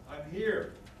 I'm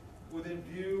here within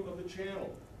view of the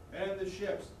channel and the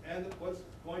ships and what's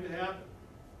going to happen.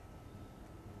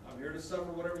 I'm here to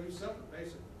suffer whatever you suffer,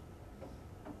 basically.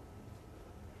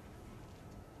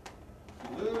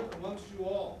 to live amongst you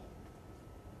all,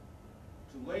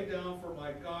 to lay down for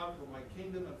my God, for my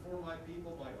kingdom, and for my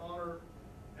people, my honor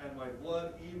and my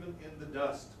blood, even in the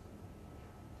dust.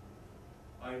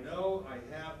 I know I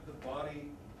have the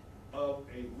body of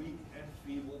a weak and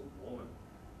feeble woman,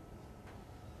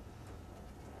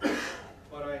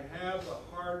 but I have the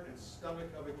heart and stomach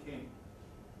of a king,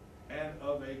 and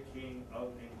of a king of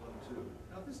England too.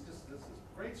 Now this is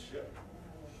great shit.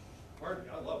 Pardon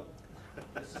me, I love it.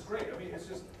 This is great. I mean, it's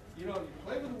just, you know, you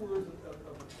play with the words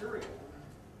of material,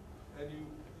 and you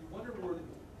wonder where the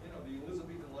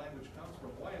Elizabethan language comes from,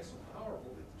 why it's so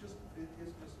powerful. It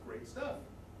is just great stuff.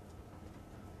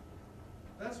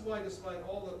 That's why, despite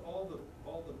all the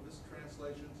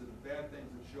mistranslations and bad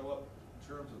things that show up in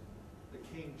terms of the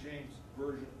King James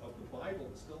version of the Bible,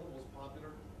 it's still the most popular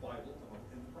Bible among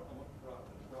the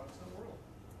Protestant world.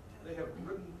 They have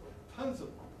written tons of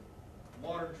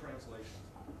modern translations.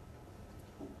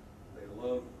 They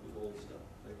love the old stuff.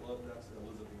 They love that's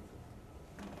Elizabethan.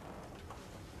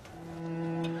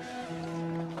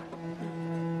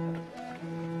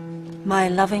 My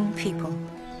loving people,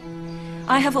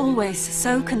 I have always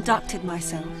so conducted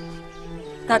myself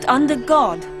that under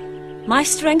God, my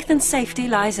strength and safety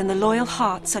lies in the loyal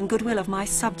hearts and goodwill of my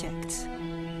subjects.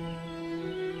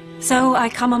 So I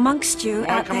come amongst you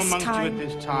at this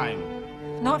time,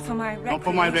 not for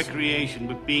my recreation,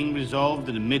 but being resolved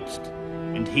in the midst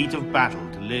and heat of battle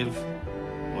to live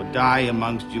or die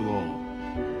amongst you all,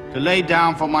 to lay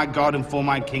down for my God and for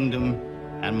my kingdom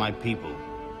and my people,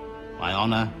 my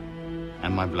honor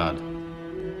and my blood,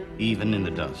 even in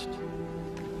the dust.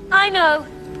 I know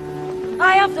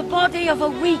I have the body of a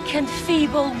weak and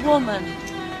feeble woman,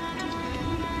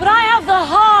 but I have the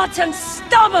heart and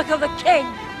stomach of a king,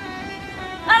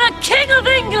 and a king of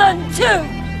England too.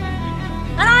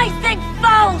 And I think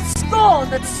foul scorn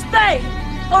that Spain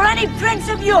or any prince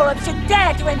of Europe should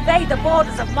dare to invade the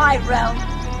borders of my realm.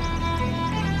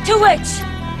 To which,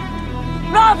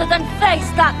 rather than face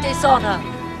that dishonor,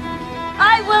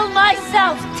 I will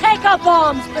myself take up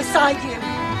arms beside you.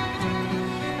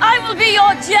 I will be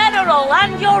your general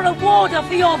and your rewarder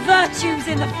for your virtues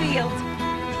in the field.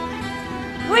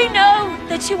 We know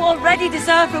that you already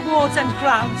deserve rewards and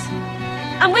crowns,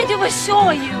 and we do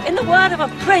assure you, in the word of a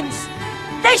prince,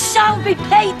 they shall be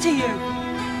paid to you.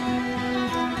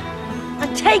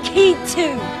 And take heed,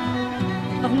 too,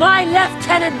 of my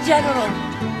Lieutenant General.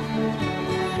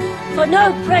 For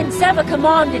no prince ever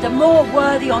commanded a more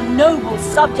worthy or noble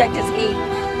subject as he.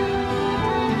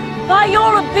 By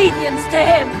your obedience to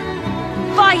him,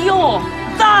 by your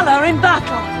valor in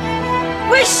battle,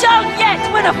 we shall yet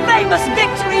win a famous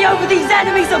victory over these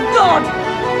enemies of God,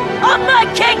 of my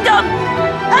kingdom,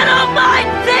 and of my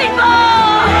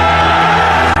people!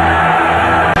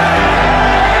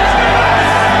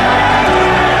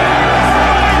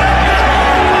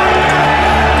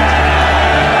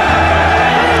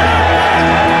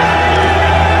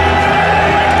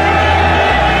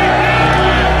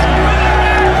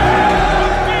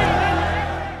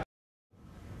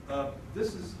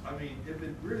 This is, I mean, if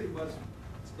it really was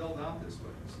spelled out this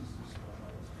way, this is just a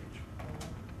speech.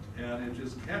 And it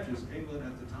just catches England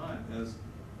at the time as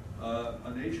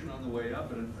a nation on the way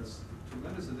up and a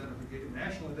tremendous identification,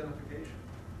 national identification.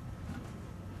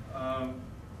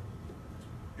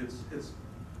 It's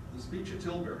the speech at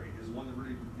Tilbury is one that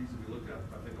really needs to be looked at,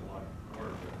 I think, a lot more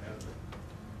than it has been.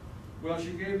 Well,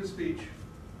 she gave the speech.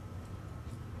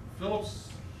 Philip's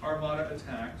armada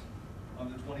attacked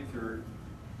on the 23rd.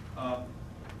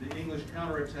 The English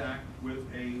counterattacked with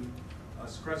a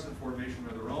crescent formation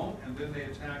of their own, and then they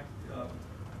attacked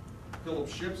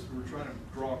Philip's ships who were trying to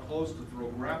draw close to throw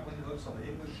grappling hooks on the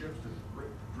English ships to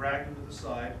drag them to the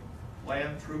side,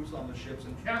 land troops on the ships,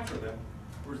 and capture them,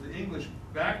 whereas the English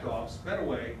backed off, sped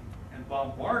away, and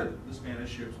bombarded the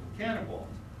Spanish ships with cannonballs.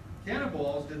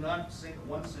 Cannonballs did not sink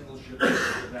one single ship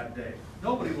that day.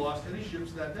 Nobody lost any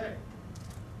ships that day.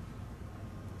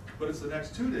 But it's the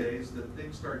next 2 days that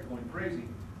things start going crazy.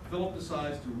 Philip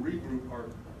decides to regroup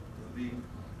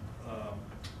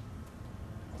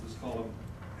let's call him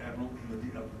Admiral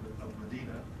of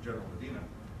Medina, General Medina,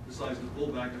 decides to pull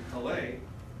back to Calais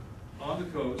on the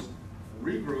coast,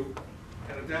 regroup,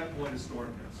 and at that point a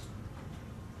storm hits.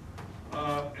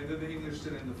 And then the English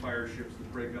send in the fire ships to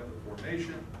break up the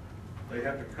formation. They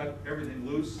have to cut everything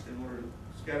loose in order to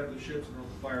scatter the ships in order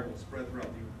the fire will spread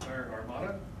throughout the entire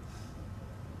armada.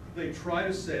 They try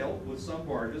to sail with some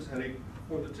barges heading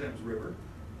for the Thames River,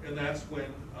 and that's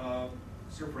when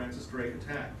Sir Francis Drake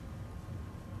attacked.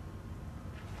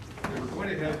 They were going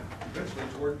to head eventually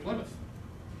toward Plymouth,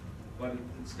 but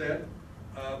instead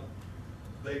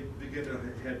they begin to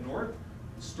head north.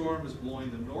 the storm is blowing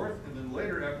them north, and then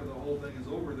later, after the whole thing is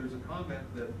over, there's a comment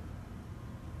that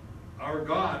our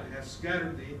God has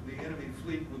scattered the enemy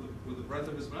fleet with the breath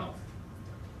of his mouth,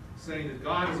 saying that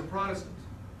God is a Protestant.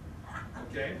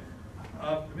 Okay?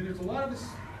 I mean, there's a lot of this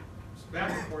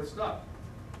back and forth stuff.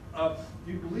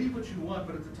 You believe what you want,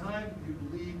 but at the time you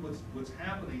believe what's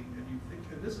happening, and you think,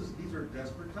 and these are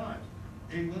desperate times.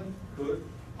 England could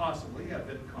possibly have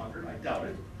been conquered. I doubt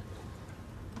it.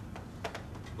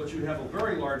 But you have a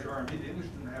very large army. The English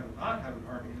didn't not have an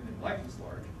army anything like this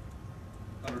large,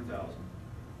 100,000.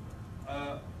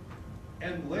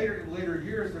 And in later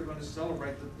years, they're going to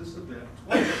celebrate this event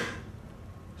twice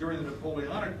during the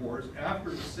Napoleonic Wars, after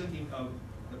the sinking of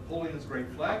Napoleon's great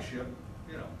flagship.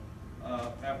 You know,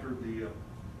 after the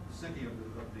sinking of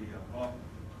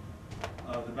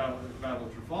the Battle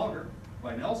of Trafalgar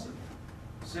by Nelson,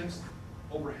 sinks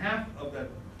over half of that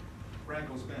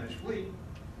Franco-Spanish fleet,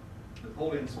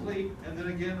 Napoleon's fleet, and then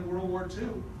again in World War II,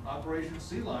 Operation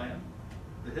Sea Lion.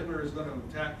 The Hitler is going to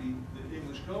attack the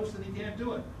English coast, and he can't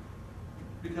do it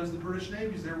because the British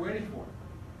Navy's there waiting for him.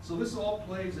 So this all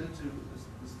plays into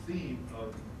this theme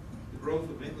of the growth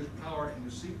of English power,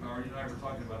 English sea power. You and I were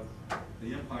talking about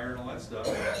the empire and all that stuff.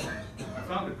 I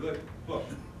found a good book.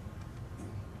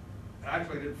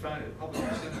 Actually, I didn't find it. A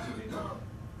publisher sent it to me.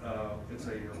 It's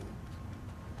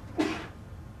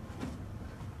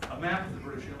a map of the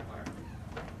British Empire.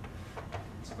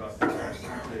 It's about a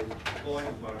volume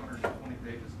of about 120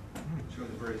 pages, showing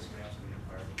the various maps of the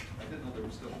empire. I didn't know there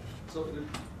were still. So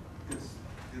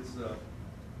it's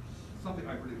something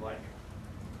I really like.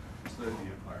 Study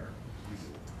the empire.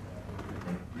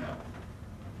 Now,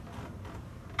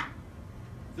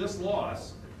 this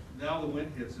loss, now the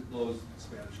wind hits, it blows the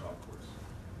Spanish off course.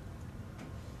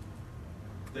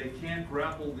 They can't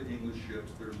grapple the English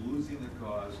ships. They're losing the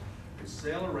cause. They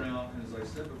sail around, and as I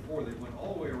said before, they went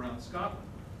all the way around Scotland.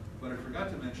 But I forgot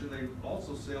to mention, they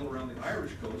also sail around the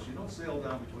Irish coast. You don't sail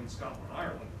down between Scotland and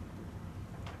Ireland.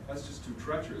 That's just too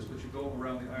treacherous, but you go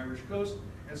around the Irish coast.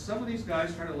 And some of these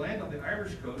guys try to land on the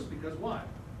Irish coast because why?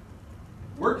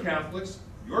 We're Catholics,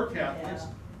 you're Catholics,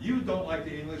 you don't like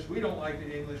the English, we don't like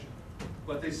the English,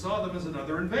 but they saw them as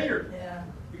another invader. Yeah.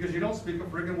 Because you don't speak a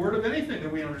friggin' word of anything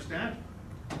that we understand.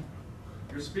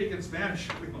 You're speaking Spanish,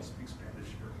 we don't speak Spanish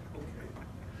here,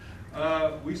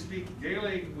 okay. We speak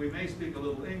Gaelic, we may speak a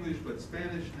little English, but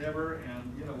Spanish never,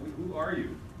 and you know, who are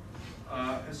you?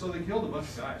 And so they killed a bunch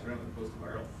of guys around the coast of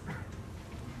Ireland.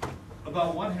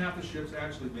 About one half the ships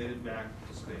actually made it back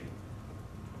to Spain.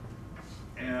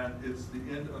 And it's the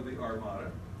end of the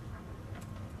Armada.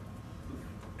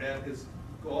 And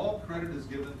all credit is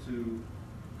given to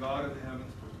God in the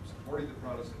heavens for supporting the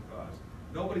Protestant cause.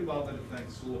 Nobody bothered to thank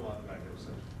Suleiman the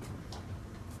Magnificent.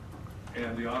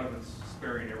 And the Ottomans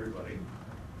sparing everybody.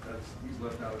 He's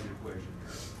left out of the equation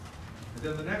here. And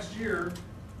then the next year,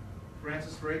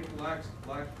 Francis Drake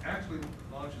actually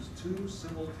launches 2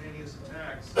 simultaneous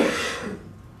attacks.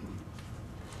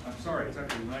 I'm sorry, it's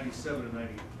actually 97 and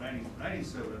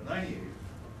 98.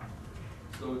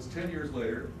 So it's 10 years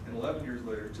later and 11 years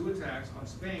later, 2 attacks on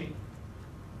Spain,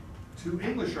 2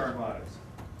 English armadas.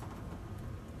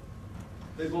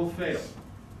 They both fail.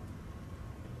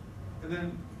 And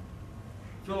then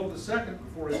Philip II,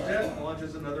 before his death,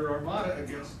 launches another armada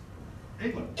against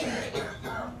England.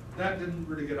 That didn't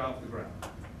really get off the ground.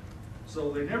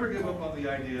 So they never give up on the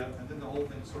idea, and then the whole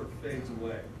thing sort of fades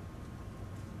away.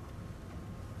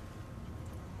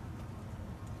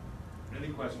 Any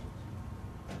questions?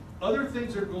 Other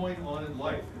things are going on in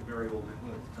life in merry old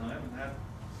England at the time, and that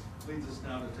leads us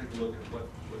now to take a look at what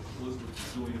Elizabeth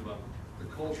is doing about the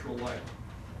cultural life.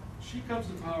 She comes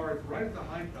to power right at the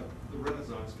height of the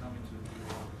Renaissance coming to New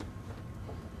York.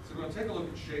 So we're going to take a look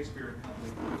at Shakespeare and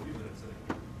Company for a few minutes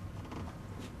anyway.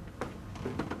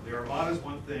 The Armada is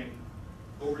one thing,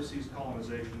 overseas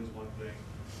colonization is one thing,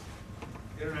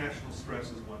 international stress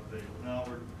is one thing. Now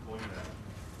we're going back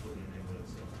to looking at England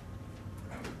itself.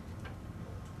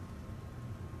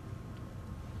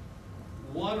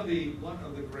 One of the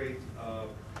great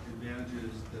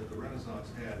advantages that the Renaissance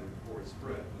had before it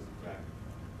spread was the fact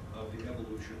of the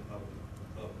evolution of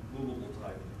movable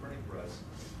type in the printing press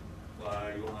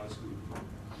by Johannes Gutenberg.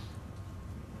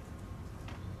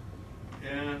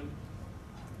 And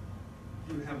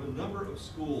you have a number of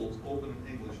schools open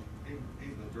in England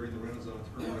during the Renaissance,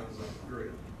 early Renaissance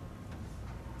period.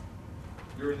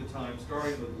 During the time,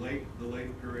 starting with the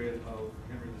late period of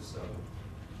Henry VII,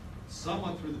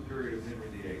 somewhat through the period of Henry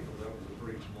VIII, although that was a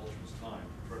pretty tumultuous time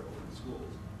to try to open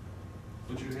schools.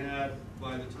 But you had,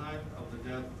 by the time of the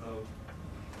death of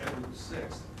Edward VI,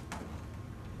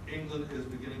 England is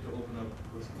beginning to open up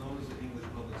what's known as the English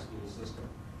public school system.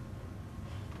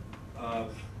 The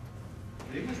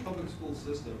English public school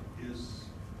system is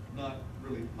not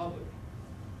really public.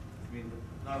 I mean,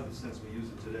 not in the sense we use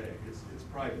it today. It's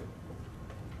private.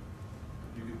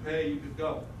 You could pay, you could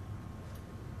go.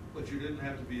 But you didn't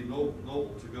have to be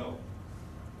noble to go.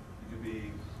 You could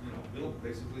be,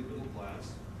 basically middle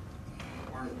class,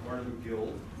 part of a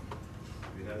guild.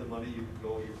 If you had the money, you could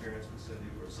go, your parents would send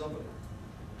you, or somebody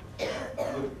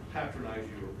would patronize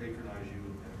you and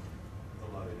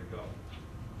allow you to go.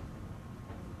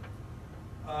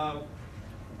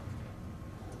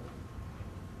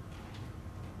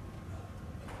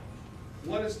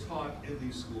 What is taught in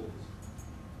these schools?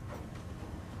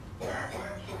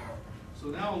 So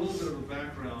now a little bit of a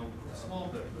background, a small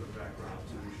bit of background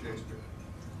to Shakespeare.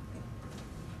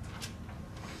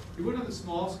 He went to the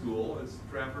small school, it's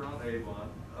Stratford on Avon.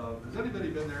 Has anybody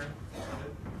been there?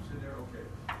 Seen there? Okay.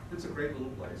 It's a great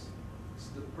little place.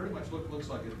 It pretty much looks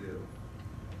like it did.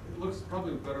 It looks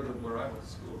probably better than where I went to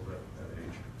school at that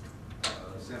age.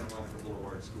 Santa Monica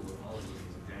Boulevard School in Hollywood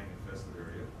was a gang-infested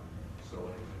area. So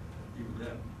anyway, even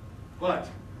then. But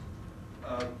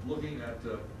looking at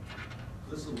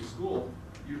this little school,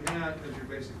 you had as your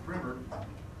basic primer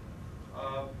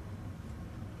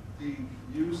the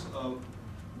use of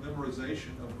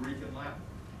memorization of Greek and Latin.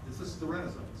 This is the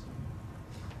Renaissance.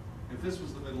 If this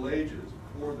was the Middle Ages,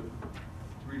 before the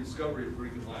rediscovery of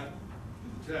Greek and Latin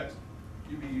in the text,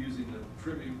 you'd be using the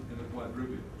trivium and the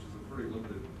quadrivium, which is a pretty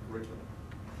limited curriculum.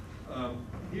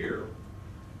 Here,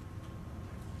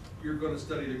 you're going to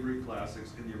study the Greek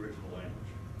classics in the original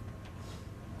language.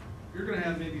 You're going to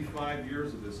have maybe 5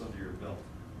 years of this under your belt.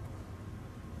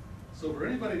 So for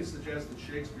anybody to suggest that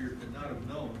Shakespeare could not have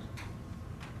known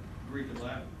Greek and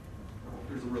Latin,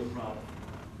 there's a real problem.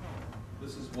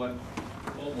 This is what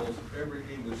almost every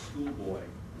English schoolboy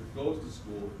that goes to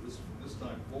school from this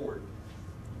time forward,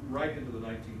 right into the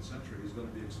 19th century, is going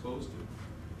to be exposed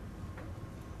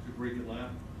to Greek and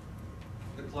Latin.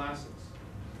 The classics.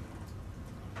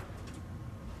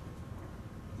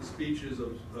 The speeches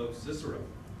of Cicero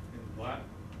in Latin.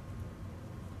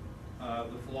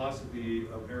 The philosophy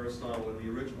of Aristotle in the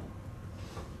original.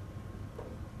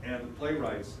 And the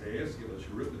playwrights, Aeschylus,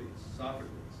 Euripides, Sophocles,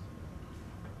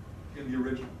 in the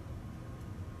original.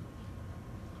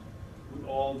 With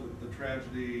all the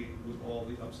tragedy, with all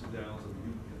the ups and downs of the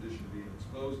human condition being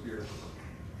exposed here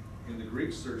in the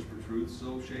Greek search for truth,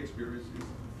 so Shakespeare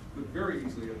could very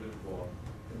easily have been involved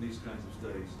in these kinds of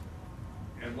studies.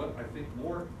 And what I think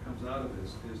more comes out of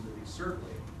this is that he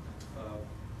certainly,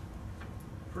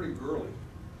 pretty early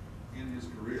in his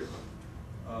career,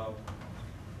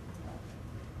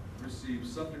 received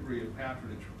some degree of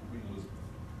patronage from Queen Elizabeth.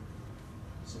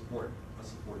 A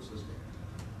support system.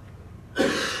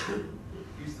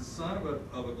 He's the son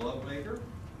of a glove maker.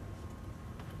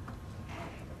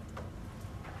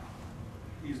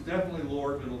 He's definitely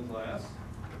lower middle class,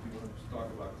 if you want to talk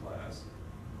about class.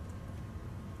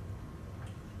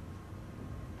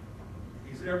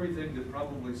 He's everything that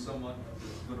probably someone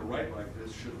that's going to write like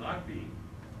this should not be.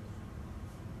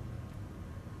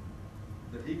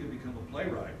 That he could become a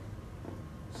playwright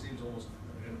seems almost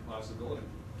an impossibility.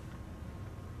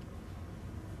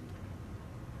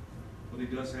 But he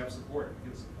does have support, he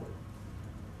gets support.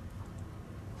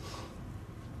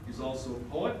 He's also a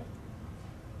poet,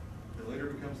 and later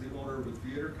becomes the owner of a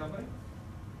theater company.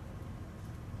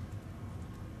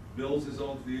 Builds his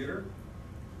own theater.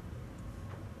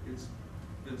 It's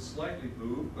been slightly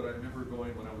moved, but I remember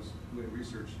going when I was doing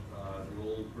research at the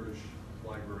old British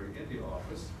Library India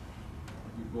office.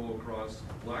 You go across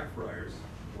Blackfriars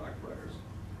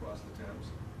across the Thames,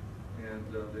 and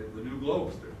the new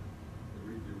Globe's there.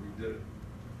 They redid it.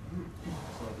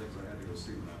 Some of the things I had to go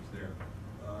see when I was there.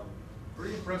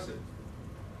 Pretty impressive.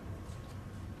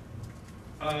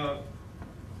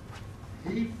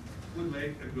 He would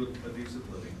make a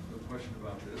decent living, no question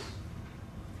about this.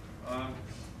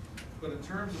 But in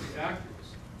terms of the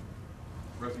actors,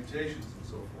 reputations and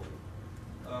so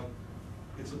forth,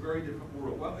 it's a very different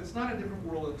world. Well, it's not a different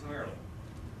world entirely.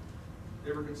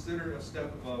 They were considered a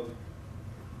step above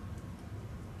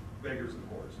beggars and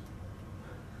whores,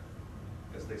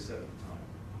 as they said at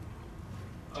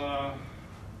the time.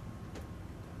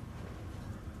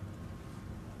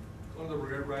 One of the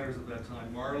writers at that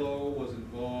time, Marlowe, was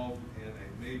involved in a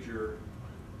major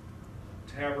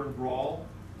tavern brawl,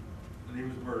 and he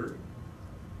was murdered,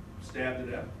 stabbed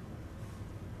to death.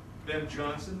 Ben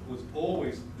Jonson was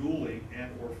always dueling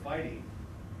and or fighting,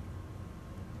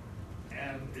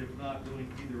 and if not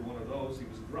doing either one of those, he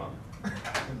was drunk.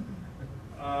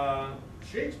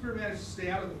 Shakespeare managed to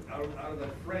stay out of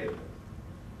that fray a bit.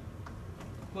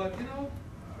 But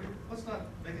let's not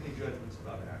make any judgments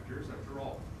about actors. After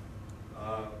all,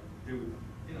 It would,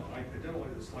 you know, I don't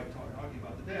want to just like talking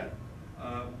about the dead.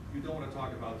 You don't want to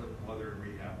talk about them while they're in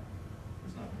rehab.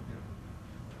 It's not, you know.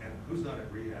 And who's not in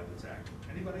rehab that's acting?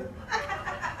 Anybody?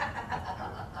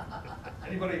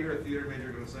 Anybody here at theater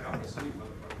major going to say, I'm going to sleep,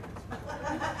 motherfucker?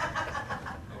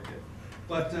 Okay.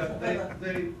 But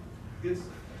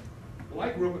well, I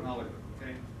grew up in Hollywood,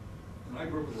 okay? And I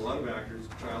grew up with a lot of actors,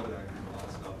 child actors, and a lot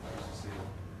of stuff. I used to see them.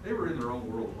 They were in their own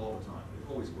world all the time. They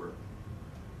always were.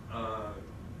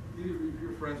 Either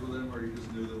you're friends with them or you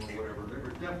just knew them or whatever. They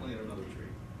were definitely in another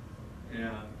tree.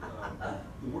 And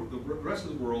the rest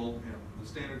of the world and the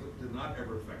standards did not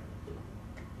ever affect them.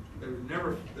 They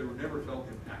were never felt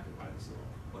impacted by this at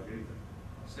all, like anything.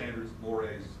 Standards,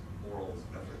 mores, morals,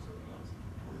 ethics, everything else.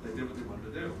 They did what they wanted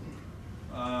to do.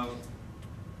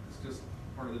 It's just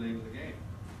part of the name of the game.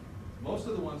 Most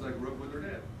of the ones I grew up with are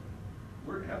dead.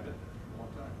 Have been dead for a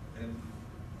long time. And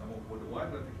I won't go into why,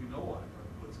 but I think you know why.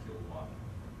 What's killed them off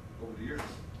over the years.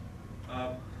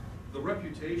 The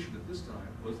reputation at this time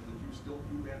was that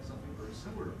you had something very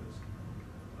similar to this.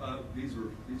 These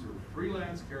were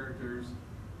freelance characters,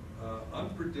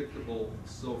 unpredictable, and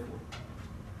so forth.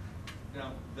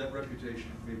 Now, that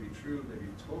reputation may be true, may be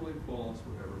totally false,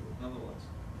 whatever, but nonetheless.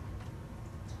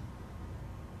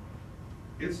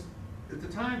 It's, at the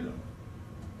time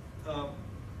though,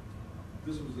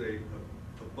 this was a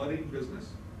budding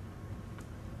business.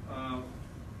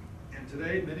 And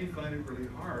today, many find it really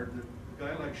hard that a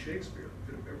guy like Shakespeare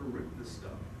could have ever written this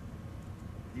stuff.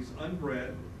 He's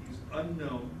unbred, he's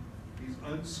unknown, he's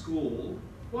unschooled.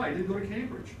 Why? He didn't go to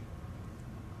Cambridge.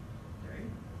 Okay?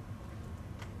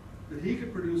 That he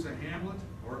could produce a Hamlet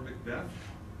or a Macbeth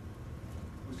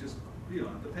was just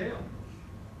beyond the pale.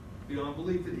 Beyond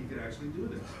belief that he could actually do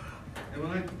this. And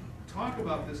when I talk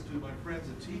about this to my friends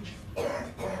that teach,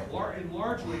 and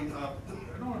largely, I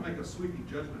don't want to make a sweeping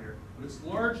judgment here, but it's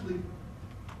largely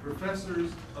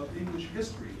professors of English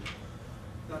history,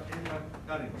 not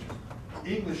English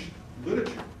history, English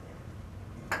literature,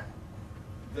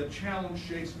 that challenge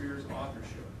Shakespeare's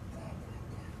authorship.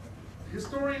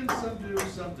 Historians, some do,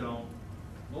 some don't.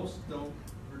 Most don't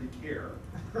really care.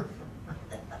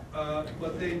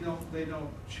 But they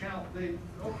don't challenge, okay,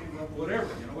 well, whatever,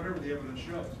 you know, whatever the evidence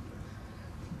shows.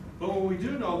 But what we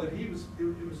do know that his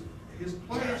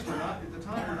plays were not, at the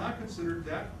time, were not considered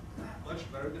that much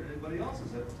better than anybody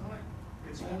else's at the time.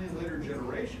 It's only in later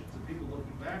generations that people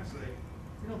looking back say,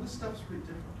 you know, this stuff's pretty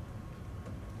different.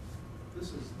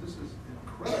 This is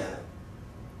incredible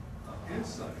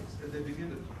insights, and they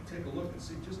begin to take a look and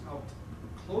see just how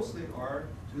close they are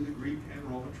to the Greek and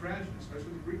Roman tragedy,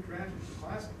 especially the Greek tragedy, the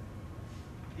classic.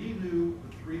 He knew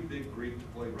the three big Greek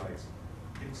playwrights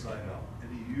inside out, and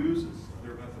he uses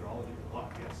their methodology a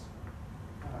lot, yes.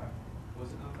 Was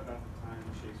it not that at the time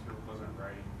Shakespeare wasn't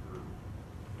writing for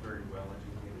very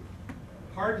well-educated?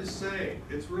 Hard to say.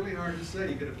 It's really hard to say.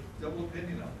 You get a double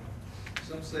opinion on it.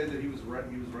 Some say that he was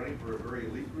writing for a very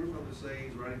elite group. Others say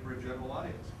he's writing for a general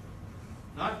audience.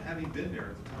 Not having been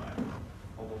there at the time,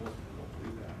 although most people don't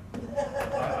believe that.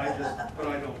 But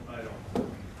I don't know.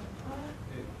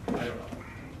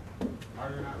 Are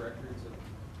there not records of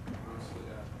mostly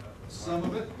Some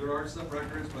of it, there are some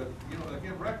records, but you know,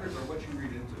 again, records are what you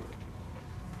read into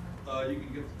it. You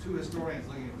can get two historians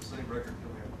looking at the same record and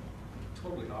coming up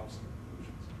totally opposite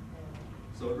conclusions.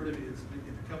 So it really it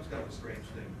becomes kind of a strange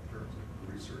thing in terms of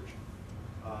research.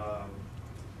 I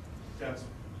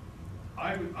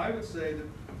would say that,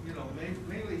 you know,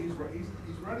 mainly he's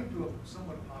writing to a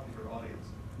somewhat popular audience.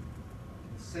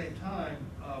 At the same time,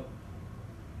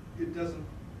 it doesn't.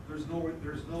 There's no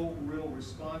real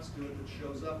response to it that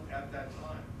shows up at that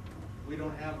time. We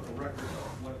don't have a record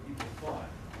of what people thought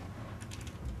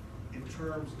in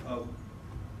terms of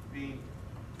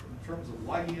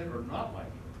liking it or not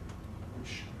liking it.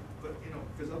 But you know,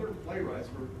 because other playwrights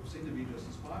seem to be just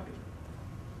as popular.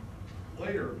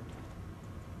 Later,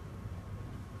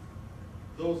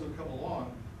 those that come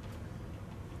along,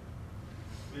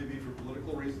 maybe for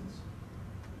political reasons,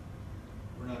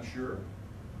 we're not sure,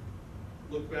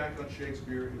 look back on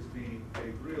Shakespeare as being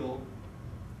a real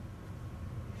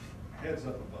heads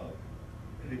up above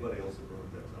anybody else that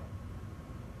wrote that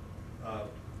stuff.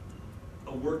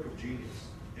 A work of genius.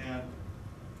 And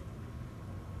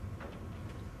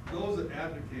those that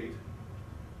advocate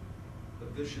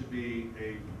that this should be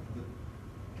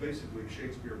basically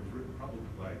Shakespeare was written probably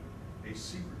by a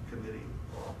secret committee,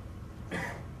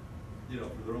 you know,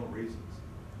 for their own reasons.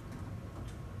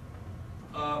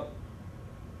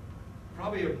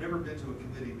 Probably have never been to a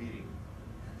committee meeting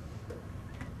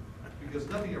because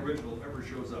nothing original ever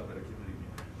shows up at a committee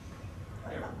meeting,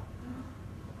 ever.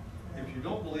 If you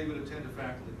don't believe it, attend a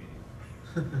faculty meeting.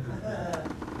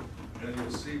 And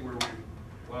you'll see where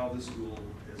this school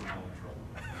is now in trouble.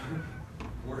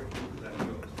 Where that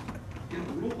goes. Again,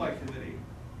 the rule by committee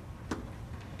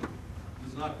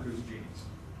does not produce genius.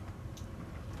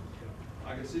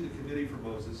 I can see the committee for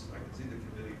Moses, I can see the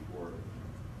committee for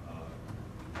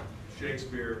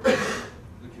Shakespeare,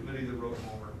 the committee that wrote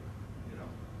Homer, you know.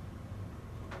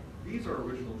 These are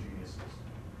original geniuses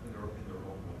in their own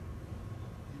way.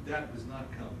 That does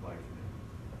not come by committee.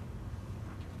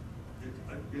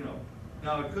 You know,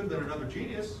 now it could have been another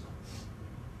genius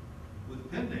with a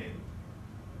pen name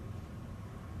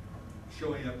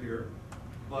showing up here,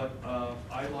 but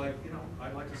I like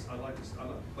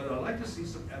to see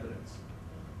some evidence,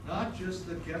 not just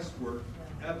the guesswork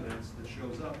evidence that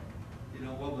shows up. You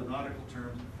know, well, the nautical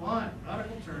terms, fine.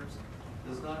 Nautical terms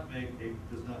does not make proof.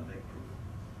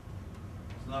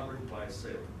 It's not written by a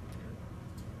sailor.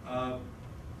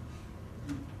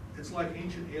 It's like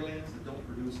ancient aliens that don't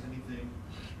produce anything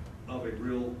of a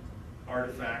real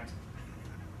artifact.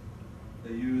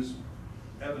 They use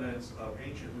evidence of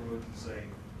ancient ruins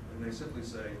and they simply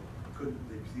say,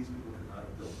 these people could not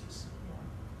have built this.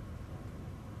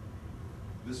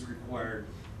 This required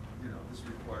a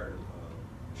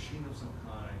machine of some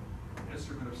kind, an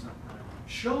instrument of some kind.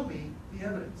 Show me the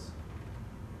evidence.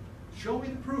 Show me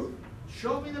the proof.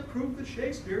 Show me the proof that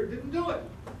Shakespeare didn't do it.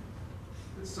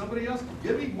 That somebody else,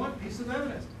 give me one piece of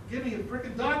evidence. Give me a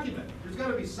frickin' document. There's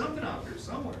gotta be something out there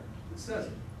somewhere that says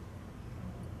it.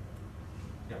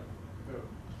 Yeah. You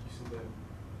said that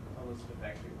Elizabeth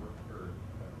actually worked for,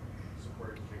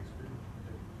 supported Shakespeare?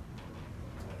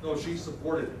 No, she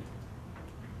supported it.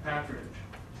 Patronage.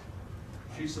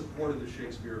 She supported the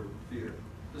Shakespeare theater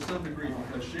to some degree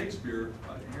because Shakespeare,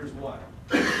 and here's why.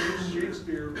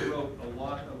 Shakespeare wrote a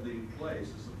lot of the plays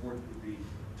to support the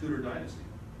Tudor dynasty.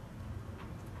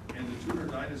 And the Tudor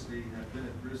dynasty had been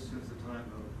at risk since the time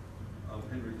of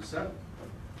Henry VII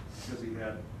because he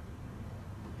had,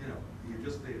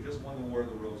 they had just won the War of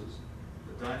the Roses.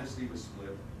 The dynasty was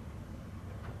split.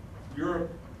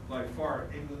 Europe, by far,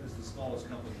 England is the smallest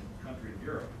country in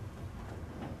Europe.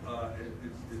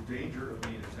 It's in danger of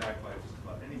being attacked by just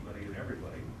about anybody and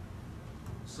everybody.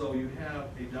 So you have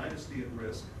a dynasty at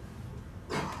risk.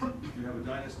 You have a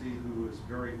dynasty who is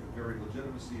very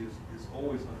legitimacy is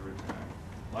always under attack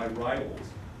by rivals.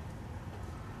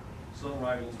 Some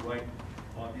rivals right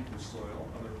on English soil,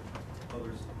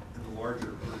 others in the larger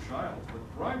British Isles, but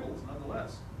rivals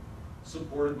nonetheless.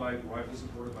 Rivals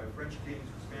supported by French kings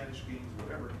or Spanish kings,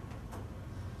 whatever.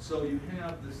 So you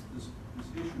have this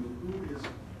issue of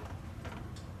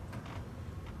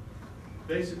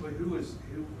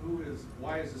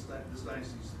why is this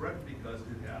dynasty threatened? Because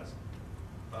it has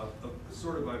a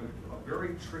sort of a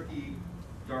very tricky,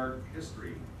 dark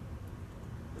history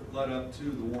that led up to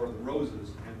the War of the Roses,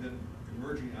 and then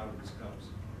emerging out of this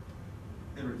comes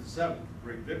Henry VII, the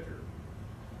great victor.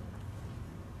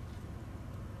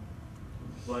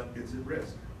 But it's at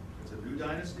risk. It's a new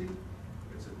dynasty,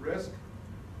 it's at risk.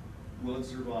 Will it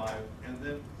survive? And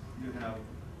then you have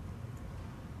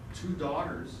two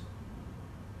daughters,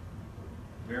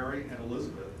 Mary and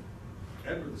Elizabeth.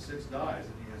 Edward VI dies,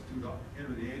 and he has two daughters,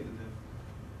 Henry VIII, and then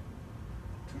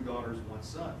two daughters, one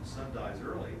son. The son dies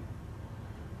early.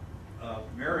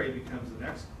 Mary becomes the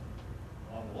next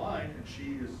on the line, and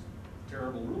she is a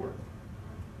terrible ruler.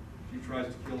 She tries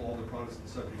to kill all the Protestant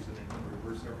subjects in England,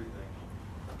 reverse everything.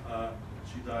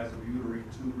 She dies of uterine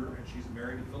tumor, and she's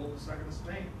married to Philip II of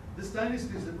Spain. This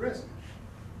dynasty is at risk.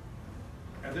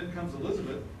 And then comes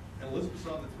Elizabeth, and Elizabeth's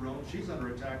on the throne. She's under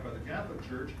attack by the Catholic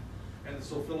Church, and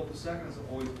so Philip II is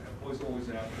always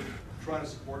after, trying to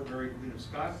support Mary, Queen of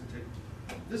Scots. To take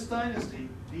this dynasty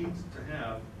needs to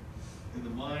have, in the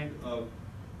mind of,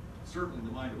 certainly in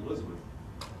the mind of Elizabeth,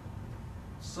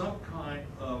 some kind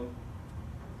of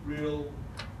real,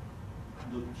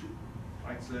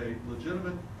 I'd say,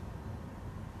 legitimate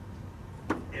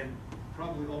and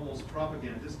probably almost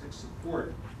propagandistic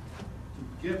support to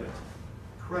give it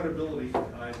credibility in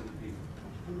the eyes of the people.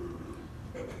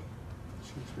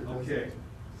 Okay,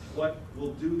 what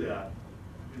will do that?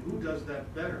 And who does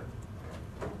that better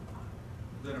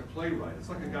than a playwright? It's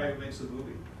like a guy who makes a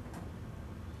movie.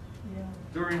 Yeah.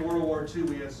 During World War II,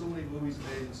 we had so many movies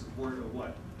made in support of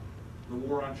what? The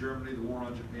war on Germany, the war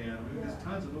on Japan. I mean, there's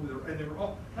tons of movies, and they were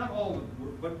all, not all of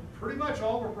them, but pretty much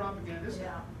all were propagandistic.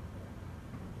 Yeah.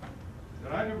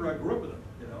 And I remember I grew up with them,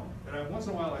 and once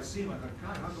in a while I see them, I thought,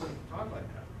 God, how do they talk like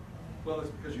that? Well,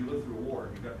 it's because you lived through a war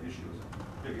and you've got issues,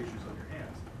 big issues on your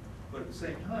hands. But at the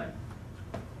same time,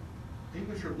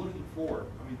 English are looking for,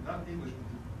 not English,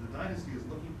 but the dynasty is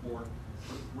looking for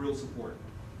real support.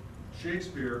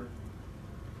 Shakespeare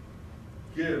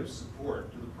gives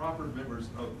support to the proper members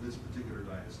of this particular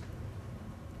dynasty.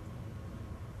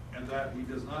 And that he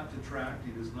does not detract,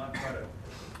 he does not try to,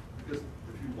 because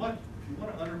if you want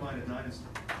to undermine a dynasty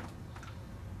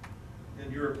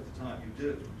in Europe at the time, you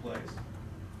did it through plays.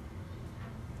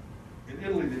 In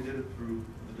Italy, they did it through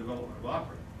the development of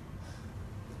opera.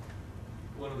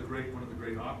 One of the great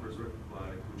operas written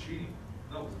by Puccini.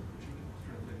 No, it wasn't Puccini. I was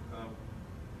trying to think.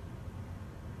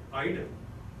 Aida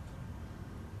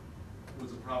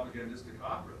was a propagandistic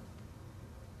opera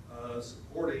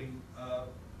supporting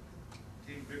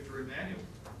King Victor Emmanuel,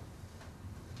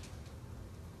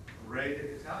 Re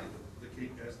d'Italia, the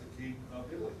king as the king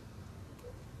of Italy.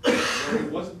 Well, he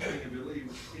wasn't king of Italy; he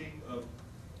was king of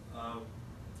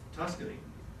Tuscany.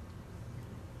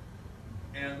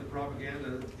 And the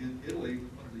propaganda in Italy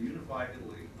wanted to unify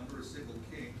Italy under a single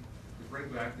king to bring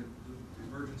back the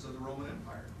emergence of the Roman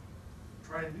Empire.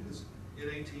 Try and do this in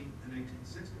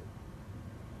 1860.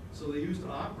 So they used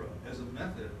opera as a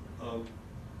method of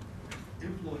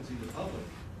influencing the public,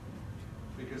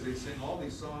 because they'd sing all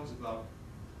these songs about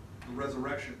the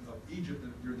resurrection of Egypt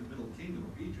during the Middle Kingdom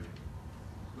of Egypt.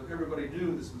 But everybody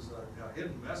knew this was a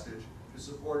hidden message to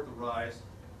support the rise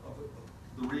of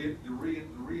the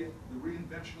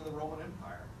reinvention of the Roman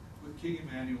Empire with King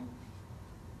Emmanuel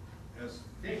as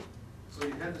king. So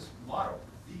you had this motto,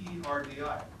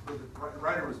 D-E-R-D-I. The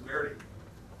writer was Verdi.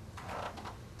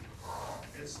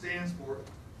 It stands for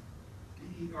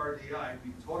D-E-R-D-I,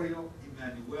 Vittorio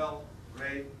Emanuele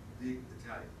Re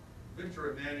d'Italia.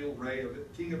 Victor Emmanuel Re,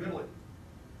 King of Italy.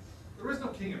 There is no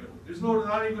king of Italy. There's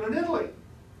not even an Italy.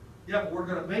 Yeah, but we're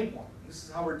going to make one. This is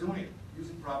how we're doing it,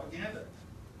 using propaganda.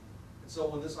 And so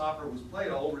when this opera was played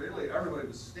all over Italy, everybody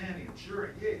was standing and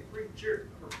cheering. Yay, great cheer.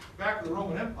 We're back to the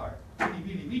Roman Empire. Vini,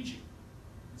 vini, vici.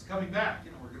 It's coming back.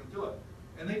 You know, we're going to do it.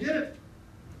 And they did it.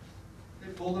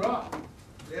 They pulled it off.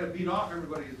 They had to beat off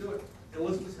everybody to do it.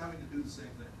 Elizabeth's having to do the same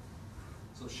thing.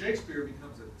 So Shakespeare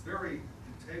becomes a very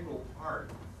integral part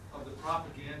of the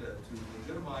propaganda to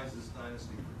legitimize this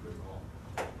dynasty for good and all.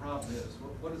 The problem is,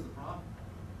 what is the problem?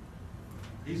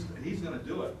 He's going to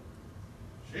do it.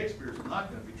 Shakespeare's not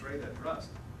going to betray that trust.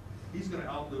 He's going to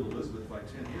outlive Elizabeth by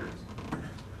 10 years.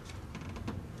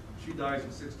 She dies in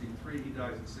 1603, he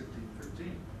dies in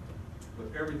 1613.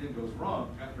 But everything goes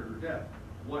wrong after her death.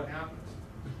 What happens?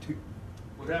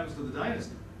 What happens to the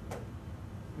dynasty?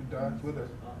 It dies with her.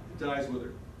 It dies with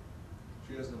her.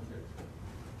 She has no kids.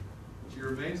 She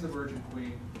remains the Virgin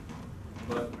Queen,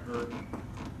 but her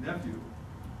nephew,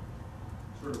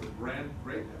 sort of a great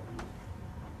nephew,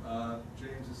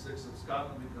 James VI of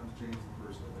Scotland becomes James I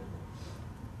of England.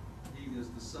 He is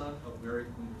the son of Mary,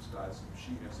 Queen of Scots, whom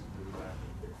she executed back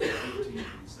in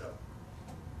 1887.